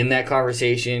is in that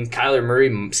conversation. Kyler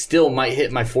Murray still might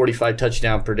hit my 45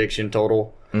 touchdown prediction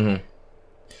total.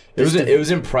 It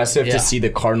was impressive to see the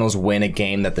Cardinals win a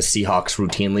game that the Seahawks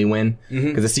routinely win.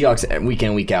 Because the Seahawks, week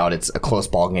in, week out, it's a close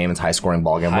ball game. It's a high-scoring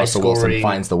ball game. Russell Wilson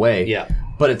finds the way. Yeah.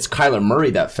 But it's Kyler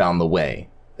Murray that found the way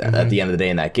at the end of the day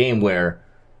in that game, where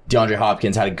DeAndre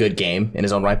Hopkins had a good game in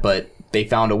his own right, but they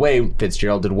found a way.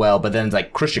 Fitzgerald did well, but then it's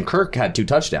like Christian Kirk had 2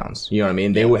 touchdowns. You know what I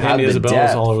mean? They had And the Isabella's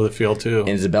depth. all over the field, too. And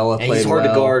Isabella And played he's hard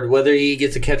well. to guard, whether he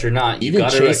gets a catch or not. You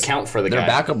got to account for the their guy.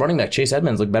 backup running back, Chase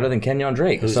Edmonds, looked better than Kenyon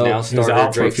Drake. Who's so now out started. for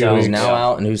a Drake's few out. weeks. who's now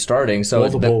out and who's starting. So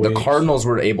Multiple the weeks. Cardinals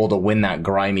were able to win that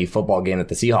grimy football game that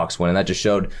the Seahawks win, and that just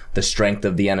showed the strength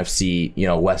of the NFC,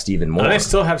 West even more. And I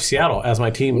still have Seattle as my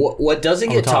team. What doesn't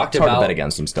get top. talked It's hard to about? bet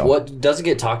against them still. What doesn't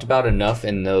get talked about enough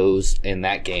in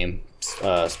that game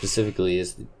specifically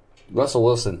is Russell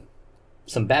Wilson.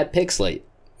 Some bad picks late.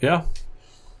 Yeah.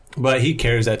 But he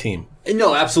carries that team.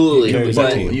 No, absolutely. He carries But,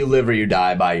 that team. You live or you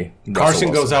die by Russell Carson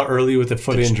Wilson. goes out early with a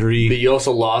foot injury. but you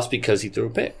also lost because he threw a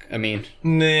pick. I mean,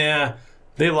 Nah.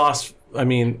 They lost. I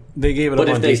mean, they gave it but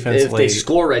up on defense if late. they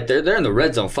score right there, they're in the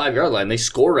red zone 5-yard line. They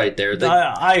score right there.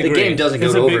 I agree. The game doesn't go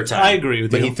It's to a big- overtime. I agree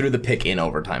with But you. he threw the pick in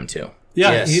overtime too.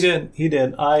 Yeah, Yes. he did. He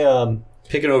did.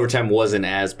 Picking overtime wasn't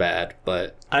as bad,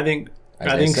 but I think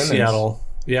Isaiah Simmons. Seattle.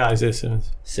 Yeah, Isaiah Simmons.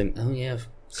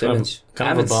 Simmons.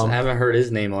 Kind of a bum. I haven't heard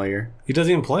his name all year. He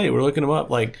doesn't even play. We're looking him up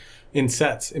like in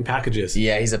sets, in packages.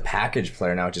 Yeah, he's a package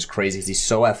player now, which is crazy because he's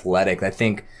so athletic. I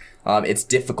think it's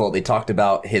difficult. They talked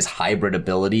about his hybrid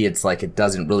ability. It's like it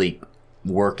doesn't really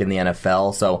work in the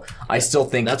NFL. So I still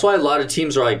think That's why a lot of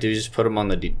teams are like, do you just put him on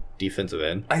the defensive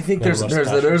end? I think Yeah, there's Russ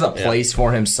there's a Passion. place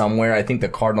for him somewhere. I think the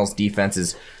Cardinals defense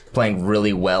is playing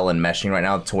really well and meshing right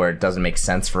now to where it doesn't make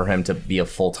sense for him to be a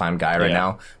full-time guy right Yeah.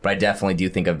 now. But I definitely do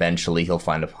think eventually he'll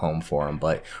find a home for him.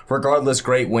 But regardless,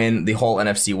 great win. The whole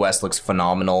NFC West looks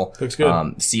phenomenal. Looks good.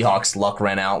 Seahawks luck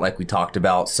ran out like we talked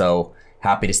about. So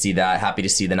happy to see that. Happy to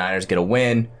see the Niners get a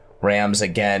win. Rams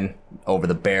again over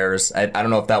the Bears. I don't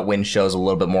know if that win shows a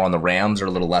little bit more on the Rams or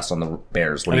a little less on the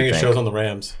Bears. What I do you think it think? shows on the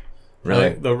Rams.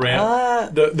 Really? Like,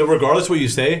 the regardless what you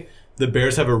say, the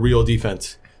Bears have a real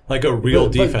defense. Like a real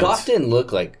defense. But Goff didn't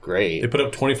look like great. They put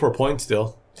up 24 points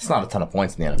still. It's not a ton of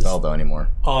points in the NFL though anymore.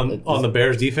 On the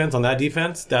Bears defense, on that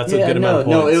defense, that's a Yeah, good amount of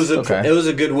points. no, Okay. it was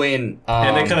a good win.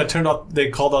 And they kind of turned off. They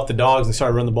called off the dogs and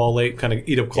started running the ball late, kind of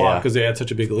eat up clock Yeah. because they had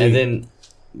such a big lead. and then,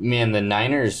 man, the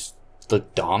Niners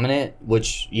look dominant,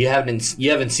 which you haven't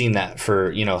seen that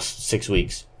for 6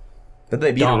 weeks. But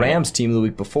they beat a Dominant. Rams team the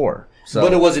week before. So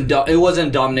But it wasn't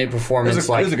a dominant it performance.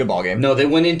 was a good ball game. No, they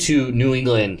went into New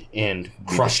England and Beat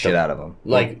the crushed shit them. out of them.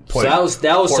 Like so that was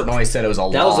Portnoy said it was a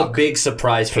that was a lock. big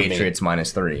surprise for me. Patriots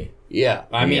 -3. Yeah,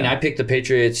 I mean, Yeah. I picked the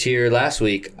Patriots here last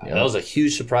week. Yeah. That was a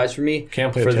huge surprise for me.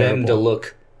 Cam played for them to terrible.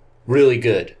 look really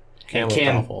good. Cam And looked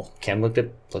awful. Cam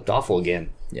looked awful again.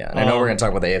 Yeah, and I know we're going to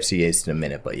talk about the AFC East in a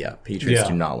minute, but yeah, Patriots Yeah.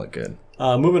 do not look good.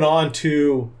 Moving on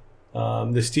to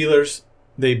the Steelers,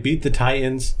 they beat the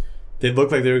Titans. They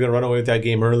looked like they were going to run away with that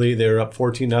game early. They were up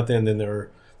 14-0, and then they were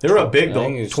up big I though,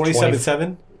 think it was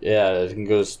 27-7 Yeah, I think it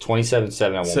goes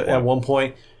 27-7 at one point. at one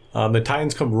point. The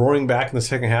Titans come roaring back in the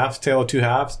second half, tail of two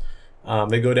halves.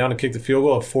 They go down and kick the field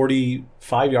goal of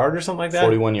 45 yards or something like that.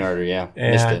 41-yarder, yeah.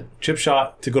 Missed it. And chip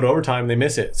shot to go to overtime. They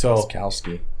miss it. So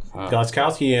Skowski.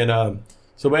 Gostkowski and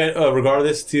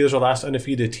regardless, Steelers are the last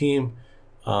undefeated team.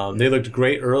 They looked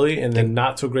great early and then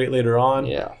not so great later on.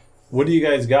 Yeah. What do you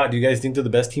guys got? Do you guys think they're the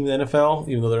best team in the NFL,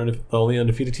 even though they're the only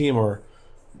undefeated team? Or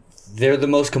They're the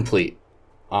most complete.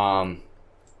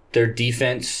 Their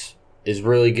defense is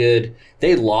really good.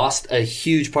 They lost a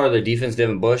huge part of their defense,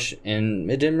 Devin Bush, and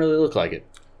it didn't really look like it.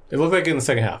 it looked like in the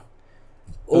second half.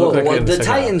 Well, looked like in the the second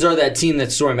Titans are that team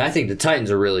that's soaring. I think the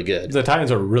Titans are really good. The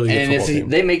Titans are a really good And if football team.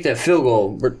 they make that field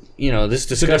goal, this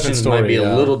discussion story, might be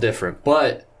yeah. a little different.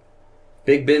 But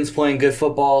Big Ben's playing good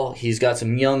football. He's got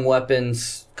some young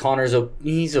weapons. Connor's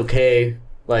he's okay.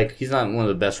 Like, he's not one of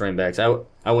the best running backs. I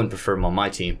wouldn't prefer him on my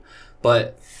team.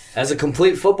 But as a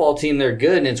complete football team, they're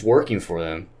good, and it's working for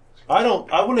them. I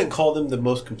wouldn't call them the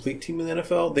most complete team in the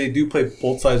NFL. They do play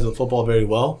both sides of the football very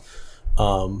well.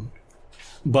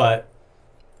 But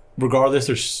regardless,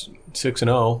 they're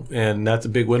 6-0, and that's a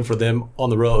big win for them on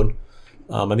the road.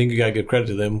 I think you got to give credit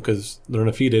to them because they're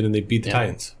undefeated and they beat the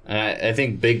Titans. And I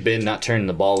think Big Ben not turning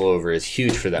the ball over is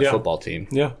huge for that football team.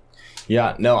 Yeah.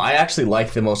 Yeah, no, I actually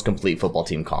like the most complete football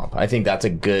team comp. I think that's a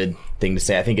good thing to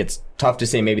say. I think it's tough to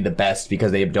say maybe the best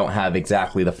because they don't have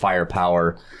exactly the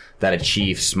firepower that a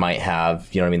Chiefs might have,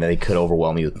 you know what I mean, that they could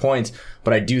overwhelm you with points.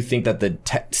 But I do think that the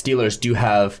Steelers do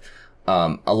have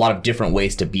a lot of different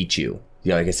ways to beat you. You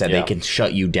know, like I said, they can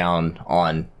shut you down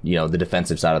on, you know, the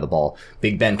defensive side of the ball.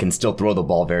 Big Ben can still throw the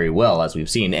ball very well, as we've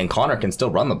seen, and Connor can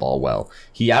still run the ball well.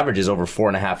 He averages over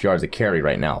 4.5 yards a carry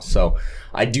right now. So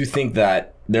I do think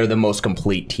that they're the most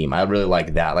complete team. I really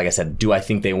like that. Like I said, do I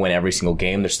think they win every single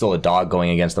game? There's still a dog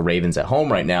going against the Ravens at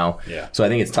home right now. Yeah. So I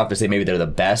think it's tough to say maybe they're the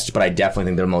best, but I definitely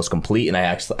think they're the most complete, and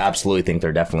I absolutely think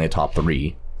they're definitely a top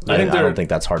 3. I don't think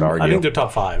that's hard to argue. I think they're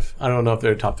top 5. I don't know if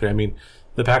they're top 3. I mean,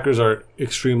 the Packers are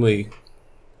extremely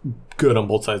good on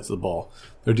both sides of the ball.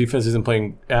 Their defense isn't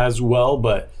playing as well,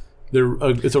 but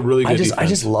it's a really good defense. I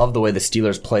just love the way the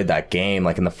Steelers played that game.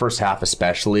 Like in the first half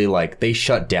especially, like they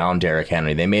shut down Derrick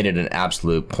Henry. They made it an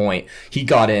absolute point. He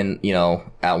got in, you know,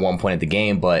 at one point at the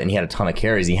game, and he had a ton of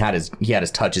carries. He had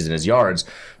his touches and his yards,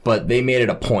 but they made it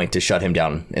a point to shut him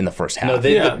down in the first half. No,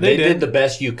 they did the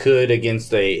best you could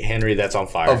against a Henry that's on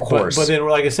fire. Of course. But then,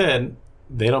 like I said,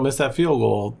 they don't miss that field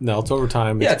goal. Now it's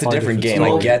overtime. Yeah, it's a different game.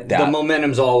 I get that. The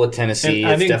momentum's all with Tennessee.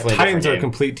 And I think definitely Titans are a game.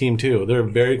 complete team too. They're a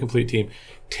very complete team.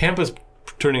 Tampa's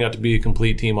turning out to be a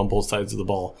complete team on both sides of the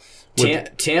ball.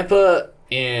 Tampa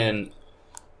and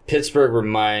Pittsburgh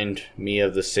remind me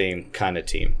of the same kind of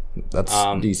team. That's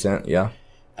decent, yeah.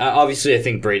 Obviously, I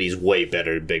think Brady's way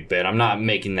better than Big Ben. I'm not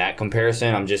making that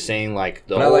comparison. I'm just saying, like,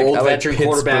 the I old like veteran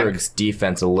quarterback. Pittsburgh's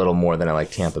defense a little more than I like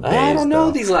Tampa Bay's. I don't know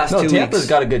though. these last 2 weeks. Tampa's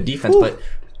got a good defense, but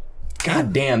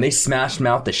god damn, they smashed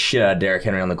mouth the shit out of Derrick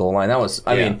Henry on the goal line. That was,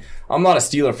 I mean, I'm not a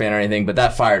Steeler fan or anything, but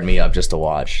that fired me up just to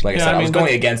watch. Like I said, I was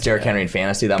going against Derrick Henry in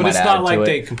fantasy. That but might it's add not to like it.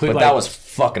 they completely. But that was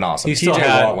fucking awesome. He still TJ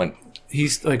had. Watt went.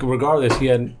 He's like, regardless, he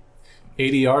had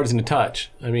 80 yards and a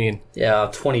touch. I mean, Yeah,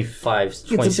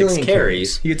 26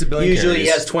 carries. He gets a billion Usually carries.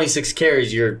 he has 26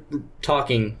 carries. You're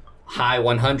talking high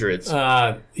 100s.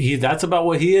 that's about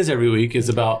what he is every week. Is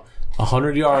about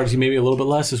 100 yards. He maybe a little bit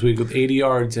less this week with 80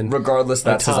 yards and Regardless,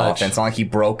 that's his touch. offense. Not like he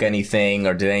broke anything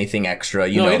or did anything extra.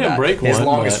 You No, know he didn't that. break His one,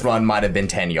 longest but- run might have been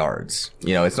 10 yards.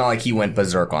 You know, it's not like he went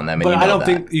berserk on them. And But you know I don't that.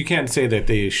 think you can't say that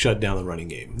they shut down the running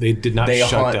game. They did not shut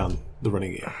hunt- down the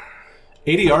running game.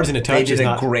 80 yards and a They touch did is a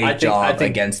not great job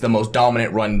against the most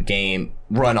dominant run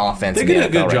offense. They in the did a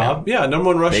NFL good right job. now. Yeah, number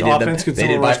one rush They offense. did, they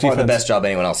did by far the best job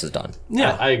anyone else has done.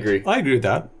 Yeah, I agree. I agree with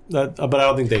that. But I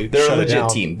don't think They're shut a it down. legit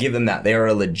team. Give them that. They are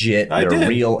a legit. They're a did.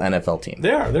 real NFL team.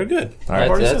 They are. They're good. right, I've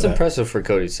already That's said that. impressive for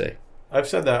Cody to say. I've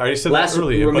said that. I already said Last that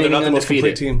earlier. But they're remaining not the most complete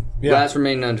undefeated. team. Yeah, Last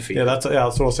remaining undefeated. that's what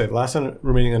I'll say. Last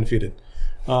remaining undefeated.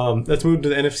 Let's move to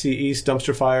the NFC East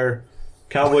dumpster fire.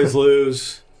 Cowboys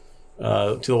lose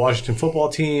to the Washington football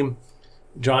team.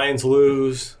 Giants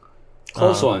lose.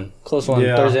 Close one.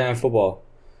 yeah. Thursday Night Football.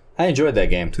 I enjoyed that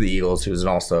game. To the Eagles, who's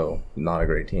also not a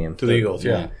great team. To the Eagles,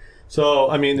 yeah. yeah. So,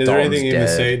 I mean, is there Dalton's anything even to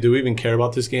dead. say? Do we even care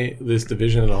about this game, this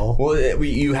division at all? Well,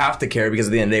 you have to care because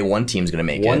at the end of the day, one team's going to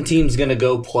make One it. team's going to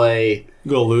go play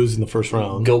Go lose in the first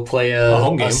round. a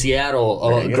home game.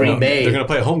 Seattle, you Green go. Bay. They're going to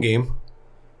play a home game.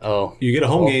 Oh. You get a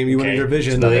home game, you win okay. your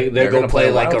division. So they're They're going gonna to play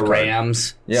play a like a wild card.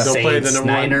 Rams, Yeah. They'll play the Saints,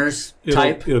 number one- Niners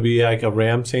type. It'll be like a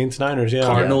Rams, Saints, Niners, yeah.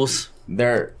 Cardinals.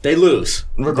 They're They lose.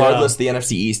 regardless. The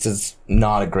NFC East is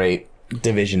not a great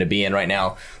division to be in right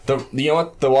now. You know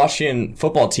what? The Washington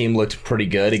football team looked pretty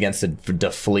good against a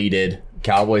deflated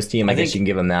Cowboys team. I guess think- you can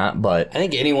give them that, but I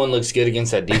think anyone looks good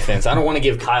against that defense. I don't want to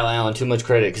give Kyle Allen too much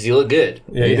credit because he looked good.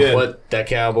 Yeah, he did. But that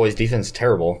Cowboys defense is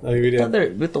terrible. I think we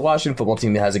did. with the Washington football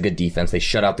team that has a good defense, they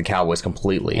shut out the Cowboys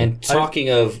completely. And talking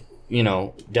of,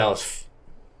 Dallas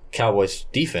Cowboys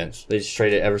defense, they just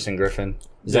traded Everson Griffin.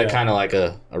 Is that Yeah. kind of like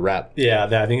a wrap? Yeah,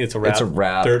 I think it's a wrap. It's a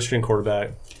wrap. Third string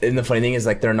quarterback. And the funny thing is,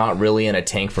 like, they're not really in a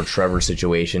tank for Trevor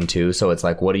situation too. So it's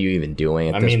like, what are you even doing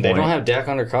at I this mean, they point? don't have Dak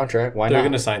under contract. Why They're not?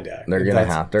 going to sign Dak. They're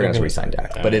gonna resign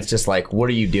Dak, but it's just like, what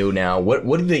do you do now? What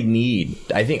do they need?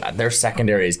 I think their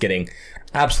secondary is getting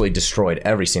absolutely destroyed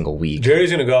every single week. Jerry's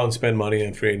going to go out and spend money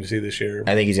on free agency this year.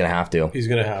 I think he's gonna have to. He's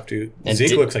going to have to. And Zeke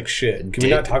Dick- looks like shit. Can we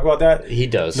Dick- not talk about that? He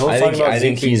does. No. I talking think about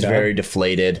Zeke being he's bad. very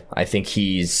deflated. I think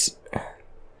he's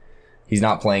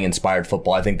not playing inspired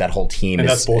football. I think that whole team And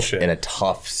is that's bullshit. in a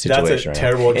tough situation. right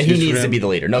terrible now. And he excuse for needs to him. be the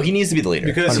leader. No, he needs to be the leader.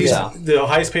 Because he's 100%. the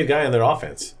highest paid guy in their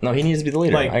offense. No, he needs to be the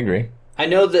leader. Like- I agree. I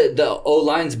know that the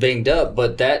O-line's banged up,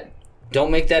 but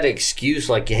don't make that excuse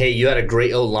like, hey, you had a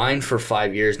great O-line for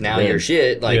 5 years, now Yeah. you're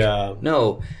shit. Like, Yeah.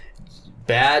 no.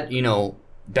 Bad,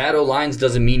 bad O-lines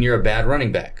doesn't mean you're a bad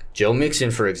running back. Joe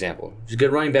Mixon, for example, he's a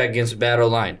good running back against a bad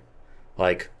O-line.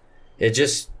 Like, it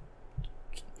just...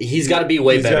 He's got to be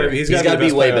way better. He's got to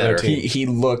be way better. He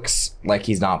looks like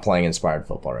he's not playing inspired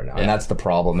football right now, and that's the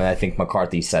problem. And I think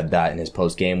McCarthy said that in his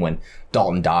post game when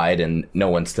Dalton died and no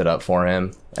one stood up for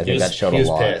him. I think that showed a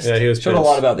lot. Pissed. Yeah, he was showed pissed. a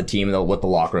lot about the team and what the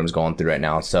locker room's going through right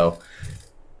now. So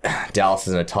Dallas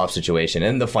is in a tough situation.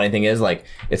 And the funny thing is, like,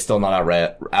 it's still not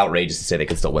outrageous to say they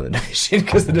could still win the division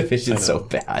because the division's so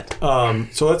bad.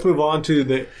 So let's move on to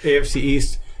the AFC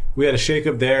East. We had a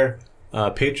shakeup there.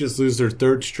 Patriots lose their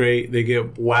third straight. They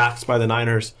get waxed by the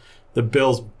Niners. The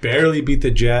Bills barely beat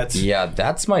the Jets. Yeah,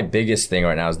 that's my biggest thing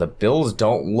right now is the Bills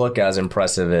don't look as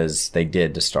impressive as they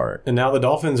did to start. And now the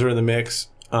Dolphins are in the mix,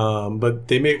 but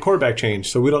they made a quarterback change,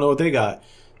 so we don't know what they got.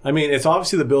 I mean, it's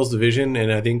obviously the Bills' division,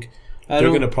 and I think they're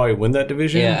going to probably win that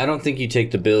division. Yeah, I don't think you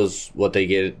take the Bills, what they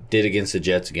did against the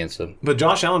Jets against them. But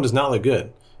Josh Allen does not look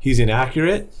good. He's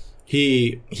inaccurate.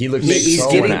 He looks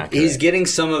inaccurate. He's getting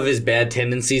some of his bad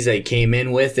tendencies that he came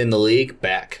in with in the league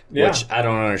back, which I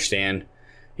don't understand.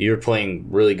 You were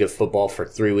playing really good football for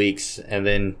 3 weeks, and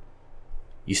then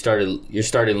you're starting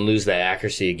to lose that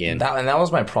accuracy again. That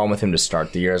was my problem with him to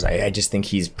start the year. Is I just think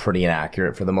he's pretty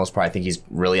inaccurate for the most part. I think he's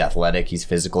really athletic. He's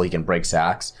physical. He can break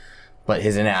sacks. But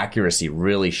his inaccuracy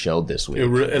really showed this week.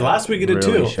 Last week it did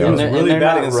too. Showed. It was really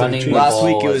bad against the Chiefs. Last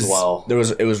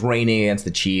week it was raining against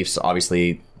the Chiefs.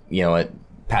 Obviously,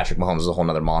 Patrick Mahomes is a whole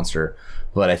other monster.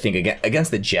 But I think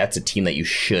against the Jets, a team that you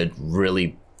should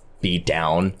really be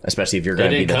down, especially if you're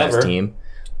going to be the best team.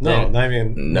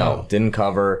 No, didn't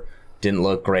cover, didn't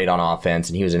look great on offense,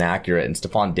 and he was inaccurate. And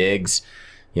Stephon Diggs,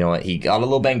 he got a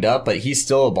little banged up, but he's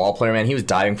still a ball player, man. He was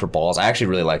diving for balls. I actually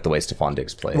really like the way Stephon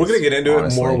Diggs plays. We're going to get into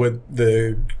it more with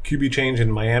the QB change in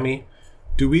Miami.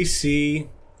 Do we see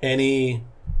any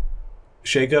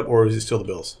shakeup, or is it still the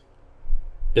Bills?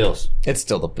 Bills. It's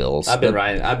still the Bills. I've been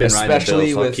riding the Bills.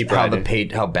 Especially with keep riding.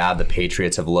 how bad the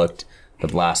Patriots have looked.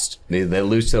 They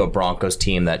lose to a Broncos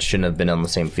team that shouldn't have been on the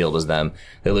same field as them.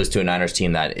 They lose to a Niners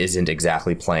team that isn't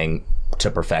exactly playing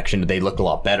to perfection. They look a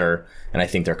lot better, and I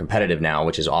think they're competitive now,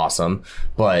 which is awesome.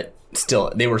 But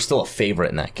still, they were still a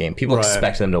favorite in that game. People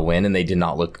expect them to win, and they did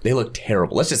not look. They looked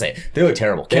terrible. Let's just say they looked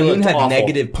terrible. Kane had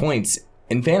negative points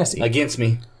in fantasy against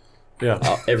me.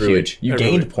 Yeah, every week. You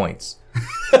gained points.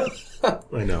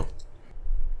 I know.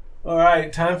 All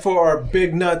right, time for our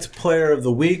Big Nuts Player of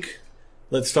the Week.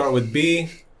 Let's start with B.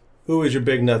 Who is your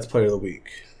Big Nuts Player of the Week?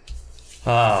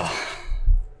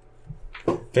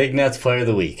 Big Nuts Player of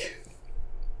the Week.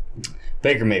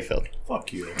 Baker Mayfield.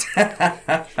 Fuck you.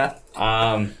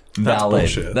 Valid.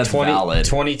 Bullshit. That's valid.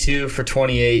 22 for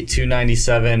 28,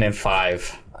 297, and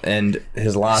 5. And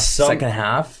his last second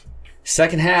half?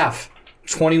 Second half,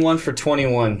 21 for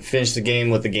 21. Finished the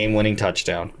game with a game-winning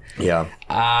touchdown.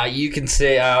 Yeah. You can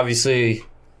say, obviously,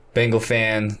 Bengal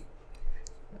fan,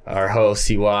 our host,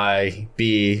 CY,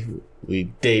 B,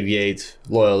 Dave Yates,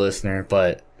 loyal listener,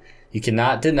 but you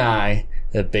cannot deny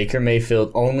that Baker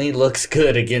Mayfield only looks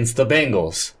good against the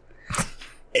Bengals.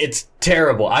 It's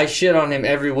terrible. I shit on him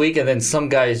every week, and then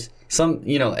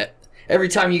every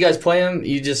time you guys play him,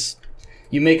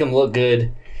 you make him look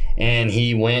good, and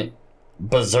he went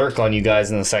berserk on you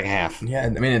guys in the second half. Yeah, I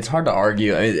mean, it's hard to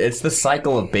argue. I mean, it's the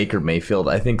cycle of Baker Mayfield.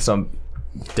 I think some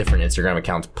different Instagram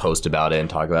accounts post about it and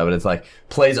talk about it. But it's like,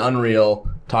 plays unreal,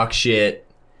 talk shit,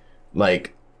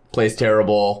 like, plays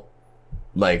terrible,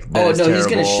 like, he's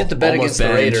gonna shit the bed against the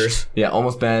Raiders. Yeah,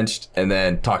 almost benched, and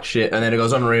then talk shit, and then it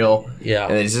goes unreal. Yeah.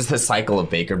 And it's just the cycle of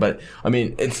Baker. But, I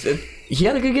mean, he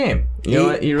had a good game. You know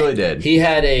what? He really did. He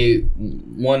had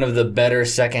one of the better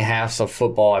second halves of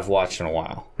football I've watched in a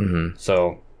while. Mm-hmm.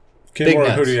 So, Big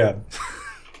Nuts. Who do you have?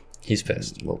 He's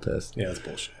pissed. A little pissed. Yeah, that's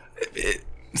bullshit.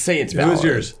 Say it's valid. Who's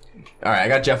yours? All right, I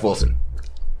got Jeff Wilson.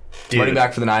 Running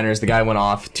back for the Niners. The guy went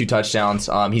off, 2 touchdowns.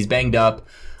 He's banged up.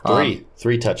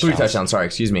 Three touchdowns. 3 touchdowns, sorry,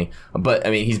 excuse me. But,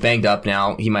 I mean, he's banged up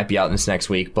now. He might be out this next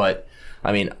week. But,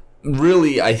 I mean,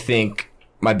 really, I think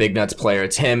my Big Nuts player,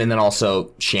 it's him, and then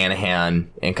also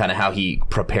Shanahan and kind of how he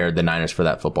prepared the Niners for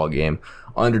that football game.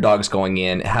 Underdogs going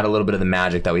in, had a little bit of the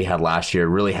magic that we had last year.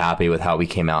 Really happy with how we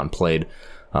came out and played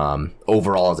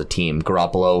overall as a team.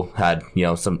 Garoppolo had,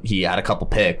 he had a couple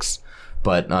picks,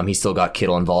 but he still got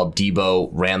Kittle involved. Debo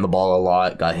ran the ball a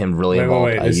lot, got him really involved.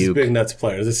 Wait. This is Big Nuts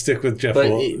players. Let's stick with Jeff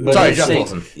Wilson. Sorry, Jeff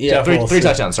Wilson. Yeah, three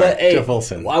touchdowns. Sorry, Jeff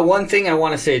Wilson. One thing I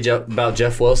want to say about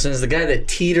Jeff Wilson is the guy that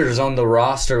teeters on the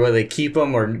roster, whether they keep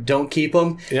him or don't keep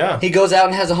him. Yeah, he goes out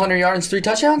and has 100 yards, 3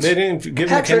 touchdowns. They didn't give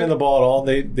McKinnon the ball at all.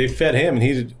 They fed him, and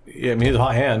he's a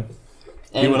hot hand.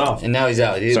 He went off, and now he's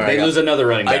out. They lose another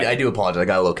running back. I do apologize. I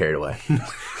got a little carried away.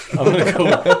 I'm gonna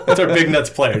go. That's our big nuts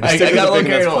player. Just I stick with got the a little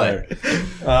big nuts carried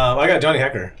player. I got Johnny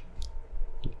Hecker.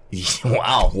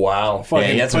 Wow. Wow. Fucking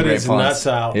he had some put great his punts. nuts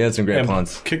out. He had some great and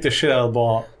punts. Kicked the shit out of the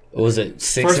ball. What was it?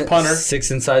 First punter.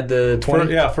 6 inside the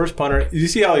 20? First punter. You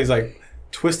see how he's like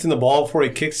twisting the ball before he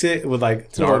kicks it with like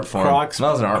an art form. That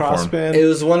was an art cross form. spin. It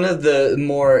was one of the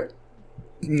more,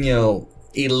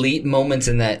 elite moments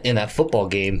in that football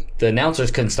game. The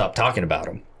announcers couldn't stop talking about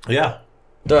him. Yeah.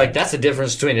 They're like, that's the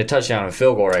difference between a touchdown and a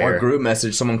field goal right Our here. group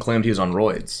message, someone claimed he was on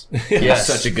roids. Yes.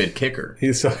 Such a good kicker.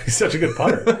 He's such a good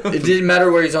punter. It didn't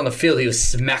matter where he's on the field. He was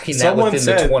smacking that Someone within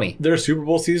said the 20. their Super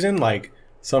Bowl season, like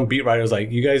some beat writers, like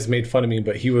you guys made fun of me,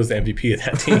 but he was the MVP of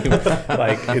that team.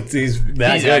 Like he's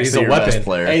that He's good. He's a actually your weapon. best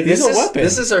player. Hey, He's a weapon.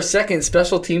 This is our second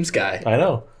special teams guy. I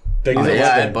know. Big He's a Yeah,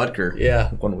 I weapon. had Butker. Yeah.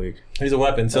 1 week. He's a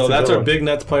weapon. So That's a that's good our one. big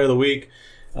nuts player of the week.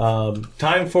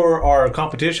 Time for our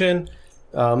competition.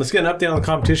 Let's get an update on the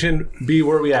competition. B,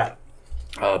 where are we at?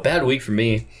 Bad week for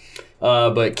me.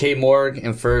 But K Morg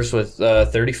in first with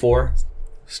 34.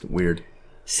 It's weird.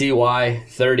 CY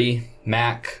 30.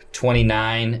 Mac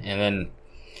 29. And then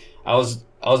I was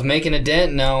making a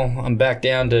dent. Now I'm back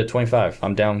down to 25.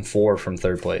 I'm down 4 from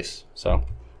third place. So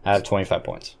I have 25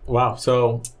 points. Wow.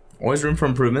 So Always room for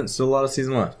improvement. Still a lot of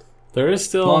season left. there is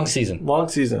still Long season. Long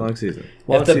season. Long season.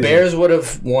 Long If the season. Bears would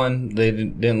have won, they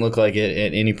didn't look like it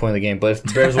at any point in the game. But if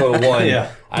the Bears would have won,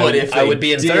 Yeah. But if I they would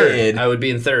be in did- third. I would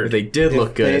be in third. They did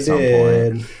look good They at some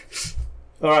did. point.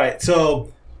 All right,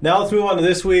 so now let's move on to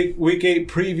this week 8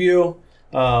 preview.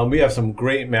 We have some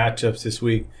great matchups this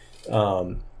week.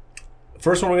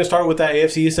 First one, we're going to start with that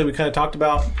AFC East that we kind of talked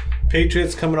about.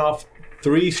 Patriots coming off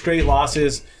 3 straight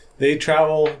losses. They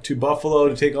travel to Buffalo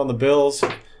to take on the Bills.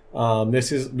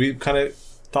 We kind of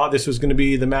thought this was going to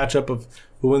be the matchup of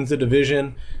who wins the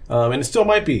division, and it still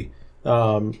might be.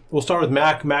 We'll start with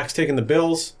Mac. Mac's taking the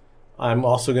Bills. I'm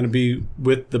also going to be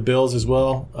with the Bills as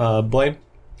well. Blaine?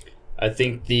 I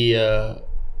think the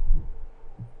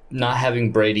not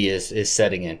having Brady is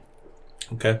setting in.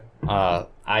 Okay.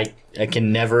 I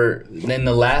can never, in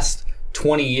the last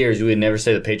 20 years, we would never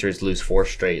say the Patriots lose 4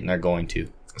 straight, and they're going to.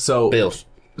 So, Bills.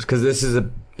 because this has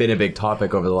been a big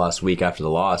topic over the last week after the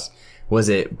loss, was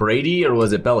it Brady or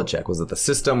was it Belichick? Was it the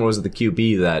system or was it the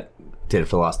QB that did it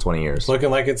for the last 20 years? It's looking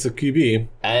like it's a QB.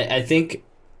 I think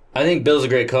Bill's a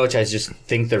great coach. I just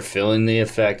think they're feeling the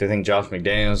effect. I think Josh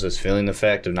McDaniels is feeling the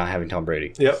effect of not having Tom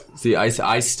Brady. Yep. See,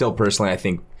 I still personally, I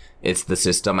think it's the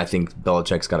system. I think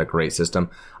Belichick's got a great system.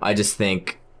 I just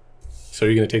think, So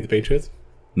you're going to take the Patriots?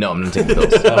 no, I'm going to take the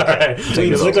Bills. All right. It the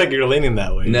looks Bills. like you're leaning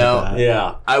that way. No.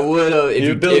 Yeah. I would have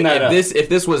You're building that up. if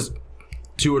this was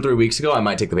 2 or 3 weeks ago, I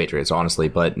might take the Patriots, honestly.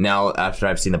 But now, after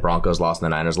I've seen the Broncos loss and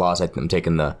the Niners loss, I'm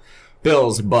taking the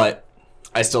Bills. But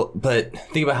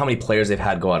think about how many players they've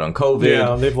had go out on COVID.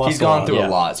 Yeah, they've lost He's gone a lot. through Yeah. a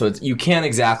lot, so you can't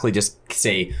exactly just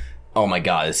say, "Oh my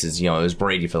God, this is it was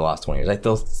Brady for the last 20 years." I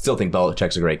still think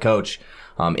Belichick's a great coach.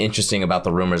 Interesting about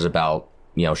the rumors about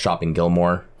shopping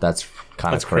Gilmore. That's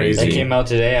kind of crazy. That came out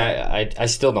today. I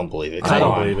still don't believe it. I don't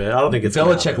Come on. believe it. I don't think it's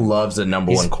gonna Belichick happen. loves a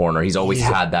number one corner. He's always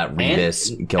had that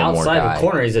Revis And Gilmore outside guy. the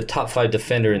corner, he's a top 5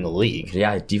 defender in the league.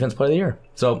 Yeah, defense player of the year.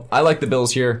 So I like the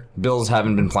Bills here. Bills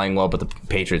haven't been playing well, but the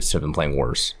Patriots have been playing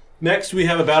worse. Next, we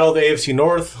have a battle of the AFC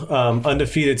North.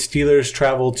 Undefeated Steelers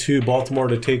travel to Baltimore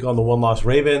to take on the one-loss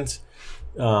Ravens.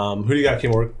 Who do you got,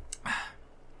 Kim Org?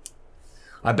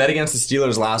 I bet against the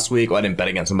Steelers last week. Well, I didn't bet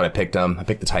against them, but I picked them. I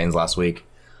picked the Titans last week.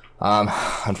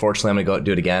 Unfortunately, I'm going to go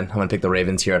do it again. I'm going to pick the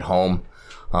Ravens here at home.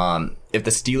 If the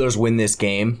Steelers win this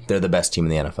game, they're the best team in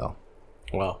the NFL.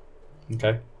 Wow.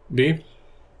 Okay. B?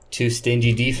 2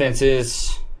 stingy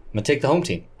defenses. I'm gonna take the home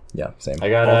team. Yeah, same. I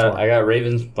got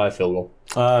Ravens by field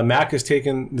goal. Mac is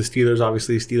taking the Steelers,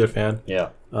 obviously, Steeler fan. Yeah.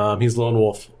 He's lone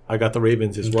wolf. I got the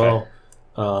Ravens as well.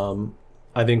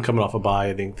 I think coming off a bye,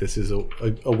 I think this is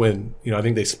a win. I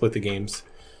think they split the games,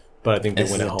 but I think they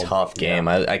This win is at a home. tough game.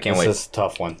 I can't This wait. is a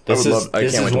tough one. I This can't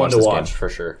is wait to one watch to this watch game. for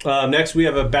sure. Next, we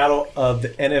have a battle of the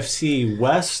NFC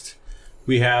West.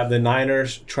 We have the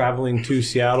Niners traveling to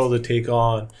Seattle to take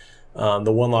on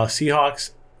the one-loss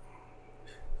Seahawks.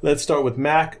 Let's start with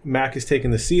Mac. Mac is taking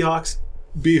the Seahawks.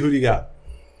 B, who do you got?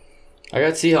 I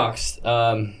got Seahawks.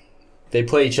 They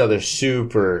play each other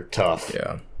super tough.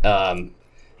 Yeah.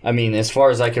 I mean, as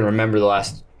far as I can remember the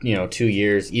last 2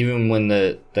 years, even when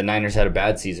the Niners had a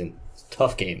bad season, it's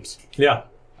tough games. Yeah.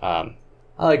 I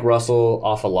like Russell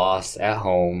off a loss at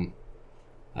home.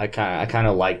 I kind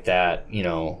of like that,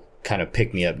 kind of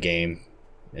pick me up game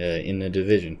in the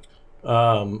division.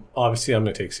 Obviously, I'm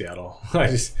going to take Seattle.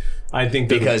 I think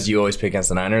Because you always pick against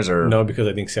the Niners, or no, because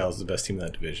I think Seattle's the best team in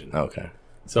that division. Okay.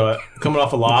 So coming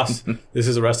off a loss, this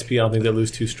is a recipe. I don't think they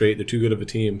lose 2 straight. They're too good of a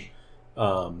team.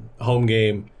 home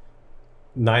game.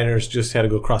 Niners just had to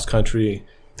go cross country.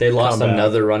 They lost Come back.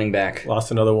 another running back.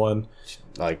 Lost another one.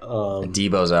 Like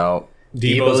Debo's out.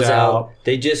 Debo's out.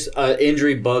 They just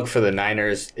injury bug for the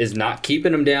Niners is not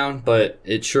keeping them down, but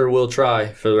it sure will try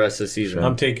for the rest of the season.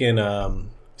 I'm taking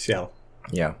Seattle.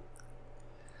 Yeah.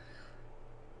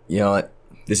 You know what?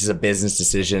 This is a business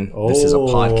decision. This is a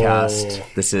podcast.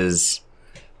 This is,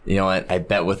 you know what? I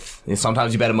bet with,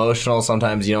 sometimes you bet emotional.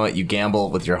 Sometimes, you know what? You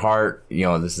gamble with your heart. You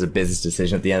know, this is a business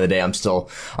decision. At the end of the day,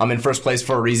 I'm in first place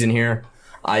for a reason here.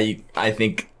 I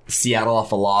think Seattle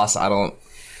off a loss.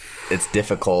 It's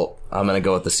difficult. I'm going to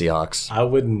go with the Seahawks. I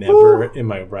would never, in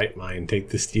my right mind, take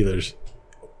the Steelers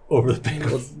over the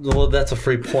Bengals. Well, that's a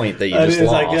free point that you That just is,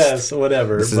 lost. I guess,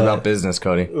 whatever. This is about business,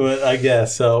 Cody. But I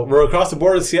guess. So we're across the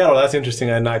board with Seattle. That's interesting.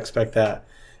 I did not expect that.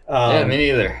 Yeah, me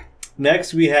neither.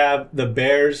 Next, we have the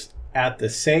Bears at the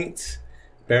Saints.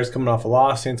 Bears coming off a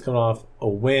loss. Saints coming off a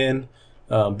win.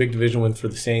 Big division win for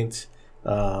the Saints.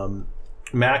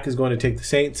 Mac is going to take the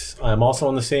Saints. I'm also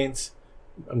on the Saints.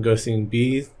 I'm guessing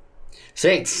B.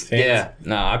 Saints. Yeah.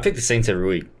 No, I pick the Saints every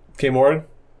week. K. Morgan.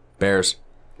 Bears.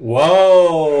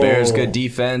 Whoa. Bears, good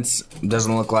defense.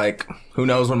 Doesn't look like, who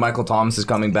knows when Michael Thomas is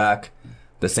coming back.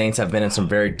 The Saints have been in some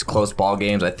very close ball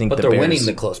games. I think But the they're Bears, winning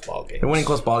the close ball games. They're winning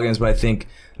close ball games, but I think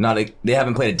they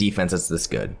haven't played a defense that's this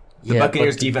good. The Yeah,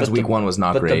 Buccaneers but- defense but the- week 1 was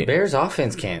not But great. the Bears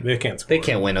offense can't. They can't score. They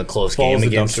can't win a close Falls game the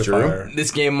against dumpster Drew. fire.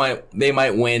 This game they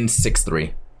might win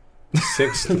 6-3.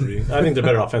 6-3. I think they're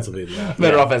better offensively than that.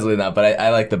 Better offensively than that, but I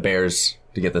like the Bears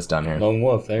to get this done here. Lone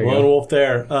Wolf, there you Lone go. Wolf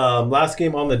there. Last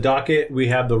game on the docket, we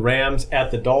have the Rams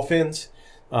at the Dolphins.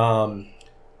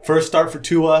 First start for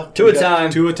Tua. Tua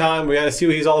time. Tua time. We got to see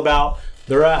what he's all about.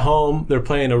 They're at home. They're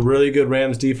playing a really good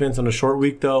Rams defense on a short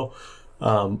week, though.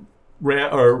 Rams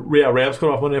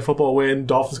coming off Monday Night Football win.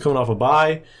 Dolphins coming off a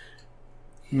bye.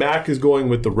 Mac is going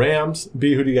with the Rams.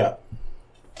 B, who do you got?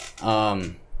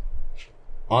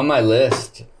 On my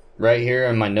list, right here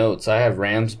in my notes, I have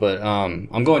Rams, but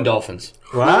I'm going Dolphins.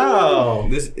 Wow.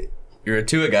 You're a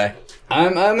Tua guy.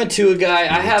 I'm a Tua guy.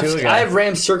 Tua guy. I have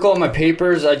Rams circle on my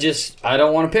papers. I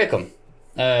don't want to pick them.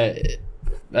 I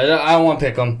don't want to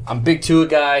pick them. I'm a big Tua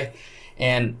guy,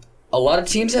 and a lot of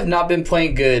teams have not been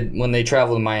playing good when they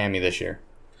travel to Miami this year,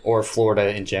 or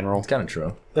Florida in general. It's kind of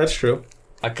true. That's true.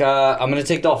 I'm going to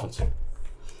take Dolphins.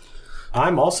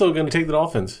 I'm also going to take the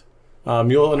Dolphins.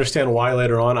 You'll understand why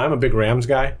later on. I'm a big Rams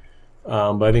guy,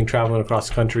 but I think traveling across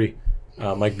the country,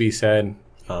 like B said,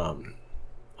 for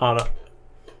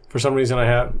some reason I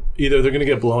have either they're going to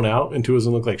get blown out and Tua's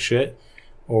going to look like shit,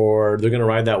 or they're going to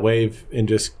ride that wave and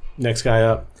just next guy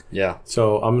up. Yeah.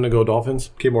 So I'm going to go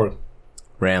Dolphins. Keep more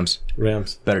Rams.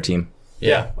 Rams. Better team.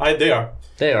 Yeah, they are.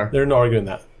 They are. They're not arguing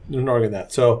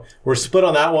that. So we're split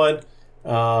on that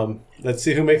one. Let's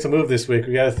see who makes a move this week.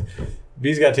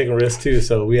 B's got to take a risk too,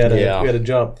 so we had to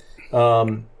jump.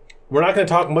 We're not going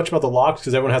to talk much about the locks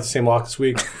because everyone has the same lock this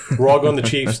week. We're all going the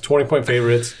Chiefs, 20-point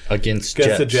favorites Against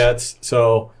the Jets.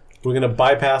 So we're going to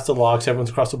bypass the locks. Everyone's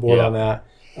across the board on that.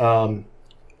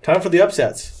 Time for the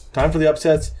upsets.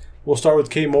 We'll start with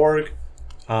K. Morg.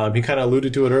 He kind of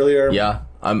alluded to it earlier. Yeah,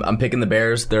 I'm picking the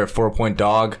Bears. They're a 4-point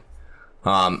dog.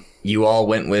 You all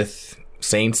went with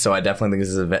Saints, so I definitely think this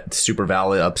is a super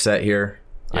valid upset here.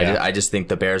 Yeah. I just think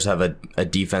the Bears have a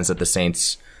defense that the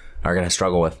Saints are going to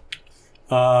struggle with.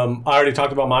 I already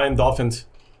talked about mine, Dolphins.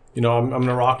 I'm going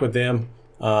to rock with them.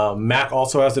 Mac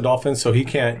also has the Dolphins, so he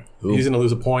can't. Ooh. He's going to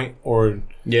lose a point or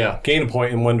gain a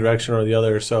point in one direction or the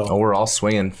other. So Oh, we're all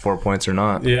swinging 4 points or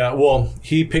not. yeah, well,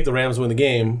 he picked the Rams to win the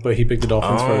game, but he picked the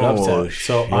Dolphins for an Oh, upset.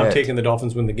 So I'm shit. taking the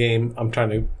Dolphins to win the game. I'm trying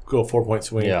to go 4-point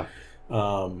swing. Yeah.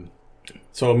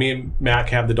 So me and Mac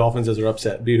have the Dolphins as our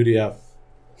upset. B, who do you have?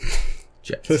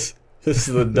 Jets. This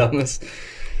is the dumbest.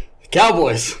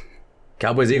 Cowboys.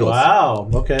 Cowboys, Eagles. Wow.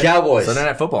 Okay. Cowboys. Sunday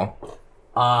Night Football.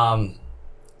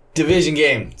 Division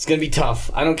game. It's going to be tough.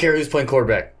 I don't care who's playing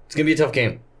quarterback. It's going to be a tough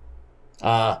game.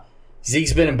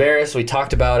 Zeke's been embarrassed. We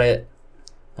talked about it.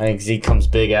 I think Zeke comes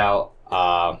big out.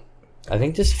 I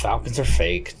think just Falcons are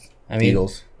fake. I mean,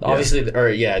 Eagles. Obviously,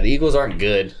 the Eagles aren't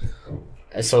good.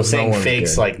 So saying one's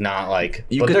fake's good. like not like,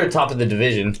 You but could- they're top of the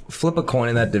division. Flip a coin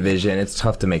in that division. It's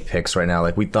tough to make picks right now.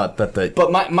 Like we thought that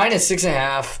But minus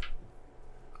 6.5.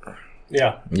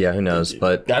 Yeah. yeah, who knows?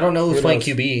 But I don't know who's Who playing knows?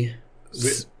 QB.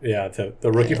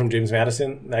 The rookie from James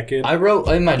Madison, that kid. I wrote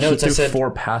in my he notes. I threw said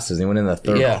 4 passes. And he went in the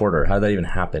third Yeah. quarter. How did that even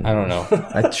happen? I don't know.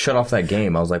 I shut off that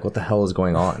game. I was like, what the hell is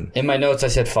going on? In my notes, I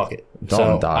said fuck it. Don't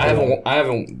So die. I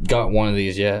haven't got one of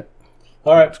these yet.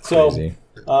 All right. So Crazy.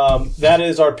 that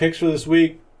is our picks for this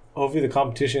week. Hopefully the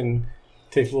competition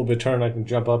takes a little bit of turn. I can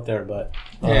jump up there, but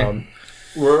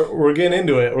we're getting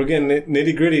into it. We're getting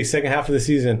nitty gritty. Second half of the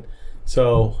season.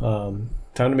 So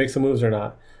time to make some moves or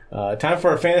not. Time for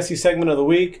our fantasy segment of the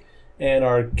week and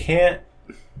our can't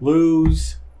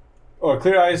lose or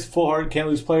clear eyes, full heart, can't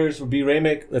lose players would be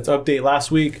Ramick. Let's update last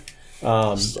week.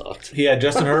 Sucked. He had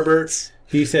Justin Herbert.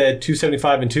 He said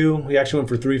 275 and 2. He actually went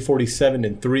for 347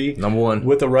 and 3. Number one.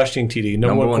 With a rushing TD.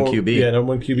 Number one QB. Yeah, number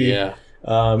one QB. Yeah.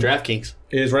 DraftKings.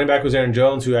 His running back was Aaron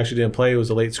Jones, who actually didn't play. It was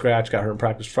a late scratch. Got hurt in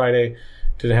practice Friday.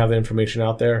 Didn't have the information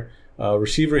out there.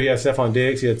 Receiver, he had Stephon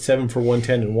Diggs. He had 7 for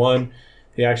 110 and 1.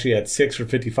 He actually had 6 for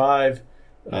 55.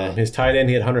 His tight end,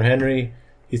 he had Hunter Henry.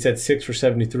 He said 6 for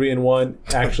 73 and 1.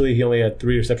 Actually, he only had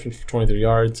 3 receptions for 23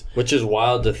 yards. Which is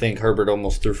wild to think Herbert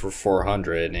almost threw for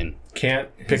 400 and Can't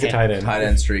pick a tight end. Tight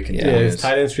end streak Yeah, continues. his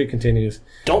tight end streak continues.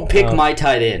 don't pick my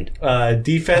tight end.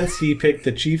 Defense, he picked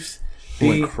the Chiefs.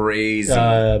 Went crazy.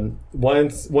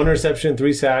 One interception,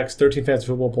 3 sacks, 13 fantasy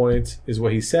football points is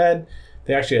what he said.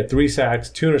 They actually had 3 sacks,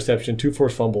 2 interceptions, 2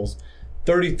 forced fumbles,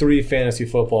 33 fantasy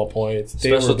football points. They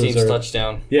Special were teams berserk.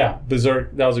 touchdown. Yeah,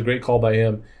 berserk. That was a great call by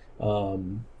him.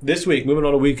 This week, moving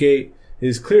on to week 8,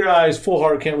 is clear eyes, full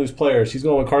heart, can't lose players. He's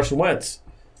going with Carson Wentz.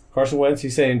 Carson Wentz,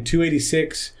 he's saying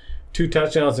 286, 2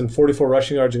 touchdowns, and 44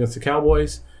 rushing yards against the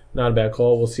Cowboys. Not a bad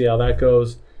call. We'll see how that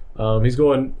goes. He's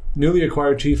going newly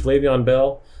acquired Chief Le'Veon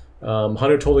Bell.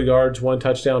 100 total yards, 1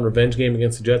 touchdown, revenge game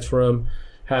against the Jets for him.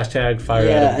 Hashtag fire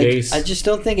Adam Gase. I just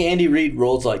don't think Andy Reid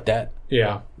rolls like that.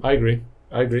 Yeah, I agree.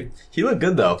 He looked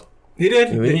good, though. He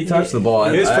did. When he touched the ball,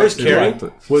 His I first actually carry liked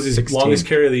it. was his 16. longest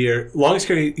carry of the year.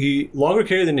 Longer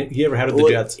carry than he ever had with the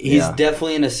Jets. He's Yeah.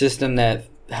 definitely in a system that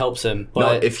helps him. No,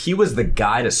 But if he was the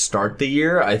guy to start the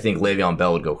year, I think Le'Veon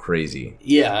Bell would go crazy.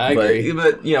 yeah, I agree.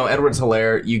 But you know,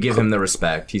 Edwards-Helaire, you give him the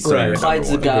respect. He's still Right. your Clyde's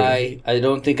the number one. guy. I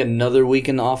don't think another week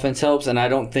in the offense helps, and I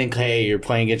don't think, hey, you're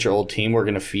playing against your old team, we're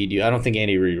going to feed you. I don't think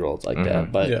Andy Reid rolls like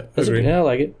that. But Yeah, that's agreed. okay. I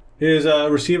like it. His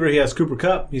receiver, he has Cooper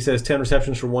Kupp. He says 10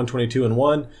 receptions for 122 and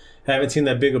 1. Haven't seen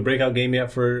that big a breakout game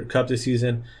yet for Kupp this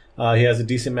season. He has a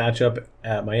decent matchup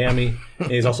at Miami,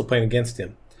 and he's also playing against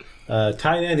him.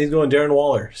 Tight end, he's going Darren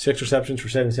Waller. 6 receptions for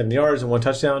 77 yards and 1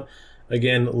 touchdown.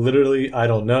 Again, literally, I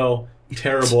don't know.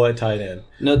 Terrible at tight end.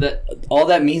 No, that all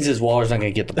that means is Waller's not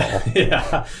going to get the ball.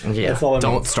 Yeah, Yeah, that's all I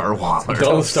don't mean. start Waller.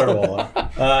 Don't start Waller.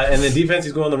 And then defense,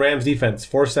 he's going the Rams defense.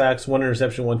 4 sacks, 1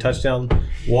 interception, 1 touchdown.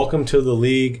 Welcome to the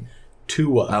league,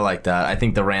 Tua. I like that. I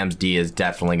think the Rams D is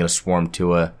definitely going to swarm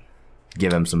Tua,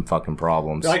 give him some fucking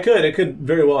problems. It could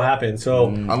very well happen. So,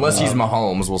 Unless he's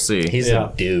Mahomes, we'll see. He's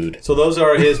Yeah. a dude. so those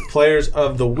are his players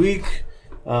of the week.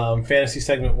 Fantasy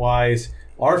segment wise,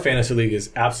 our fantasy league is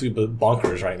absolutely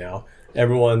bonkers right now.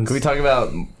 Everyone's. Can we talk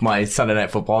about my Sunday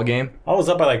Night Football game? I was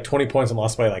up by like 20 points and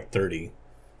lost by like 30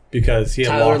 because he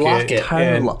had Tyler Lockett. Lockett.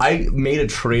 and- I made a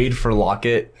trade for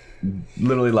Lockett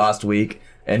literally last week,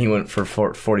 and he went for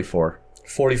 44.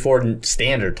 44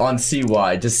 standard. On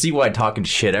CY. Just CY talking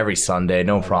shit every Sunday,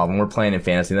 no problem. We're playing in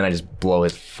fantasy, then I just blow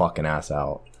his fucking ass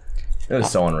out. It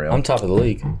was so unreal. On top of the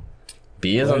league.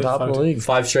 B is on top of the league.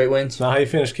 5 straight wins. Not how you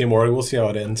finish, Kim Morgan. We'll see how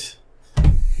it ends.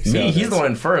 Me, he's the one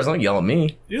in first. Don't yell at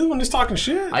me. You're the one just talking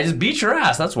shit. I just beat your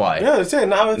ass. That's why. Yeah, that's it.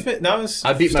 Now it's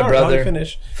I beat my start, how brother. you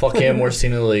finish. Fuck him, worst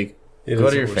team in the league. It Go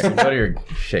is to your the worst. go to your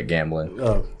shit gambling.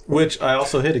 Which I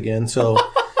also hit again. So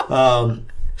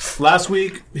last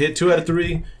week hit 2 out of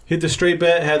 3. Hit the straight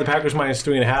bet. Had the Packers minus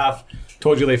 3.5.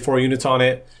 Told you lay 4 units on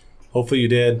it. Hopefully you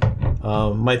did.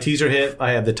 My teaser hit.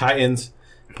 I had the Titans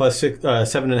plus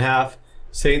 7.5.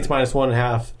 Saints minus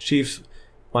 1.5. Chiefs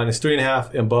minus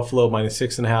 3.5, and Buffalo minus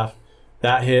 6.5.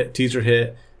 That hit. Teaser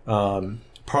hit.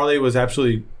 Parlay was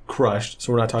absolutely crushed.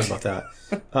 So we're not talking about that.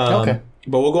 Okay.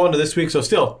 But we'll go on to this week. So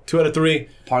still 2 out of 3.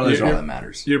 Parlays are all You're- that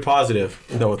matters. You're positive.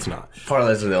 No, it's not.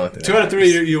 Parlays are the only thing. 2 out of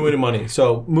 3, you're winning money.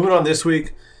 So moving on this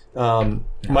week,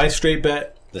 my straight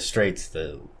bet. The straight's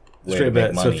the way Straight to make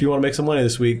bet. So money. if you want to make some money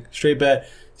this week, straight bet.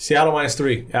 Seattle minus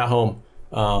 3 at home.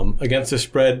 Against the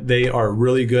spread, they are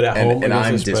really good at home. And against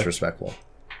I'm the spread. disrespectful.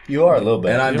 You are a little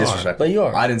bit. And I'm You are. disrespectful. But you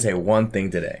are. I didn't say one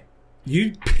thing today.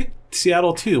 You picked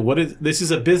Seattle too. This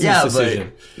is a business Yeah, but-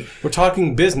 decision. We're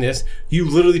talking business. You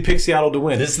literally picked Seattle to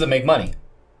win. This is to make money.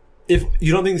 If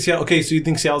you don't think Seattle, okay, so you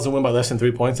think Seattle's gonna win by less than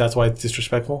 3 points? That's why it's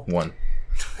disrespectful. One.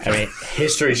 I mean,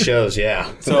 history shows,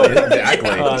 yeah. So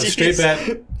Exactly. straight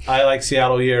bet. I like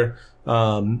Seattle here.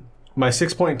 My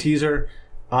 6-point teaser.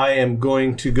 I am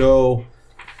going to go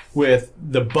with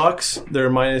the Bucks. They're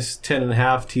minus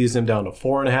 10.5. Tease them down to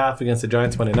 4.5 against the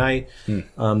Giants Monday night.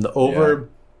 The over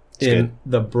in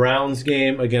the Browns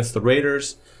game against the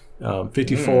Raiders.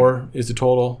 54 is the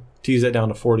total. Tease that down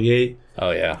to 48.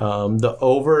 Oh, yeah. The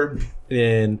over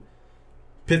in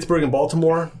Pittsburgh and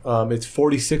Baltimore, it's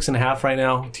 46.5 right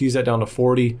now. Tease that down to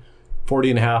 40.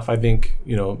 40.5. I think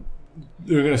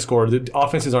they're going to score. The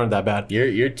offenses aren't that bad.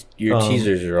 Your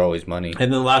teasers are always money. And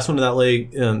then the last one of that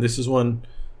leg, this is one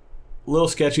a little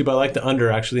sketchy, but I like the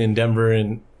under actually in Denver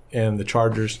and the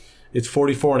Chargers. It's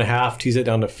 44.5. Tease it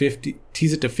down to 50.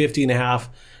 Tease it to 50.5.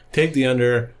 Take the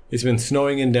under. It's been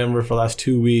snowing in Denver for the last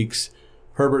 2 weeks.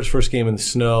 Herbert's first game in the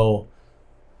snow.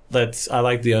 I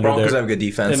like the under Broncos there. have good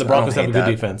defense. And the Broncos I have don't a good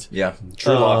hate defense. Yeah.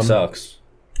 True Lock sucks.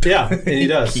 Yeah, and he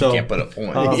does. He So can't put a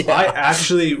point. I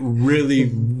actually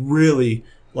really, really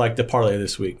like the parlay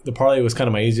this week. The parlay was kind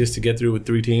of my easiest to get through with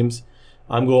 3 teams.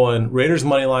 I'm going Raiders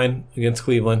money line against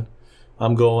Cleveland.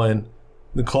 I'm going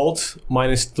the Colts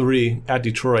 -3 at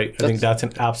Detroit. I think that's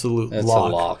an absolute That's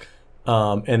lock. a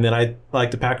lock. And then I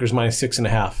like the Packers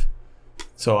 -6.5.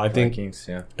 So I think Vikings,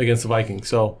 yeah. against the Vikings.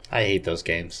 So I hate those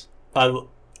games.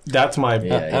 that's my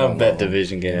Yeah, I don't bet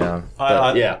division game. Yeah.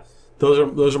 But, yeah.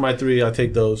 Those are my 3. I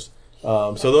take those.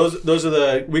 So those are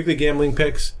the weekly gambling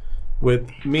picks. With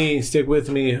me, stick with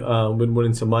me. Been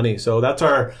winning some money. So that's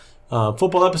our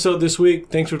football episode this week.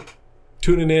 Thanks for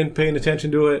tuning in, paying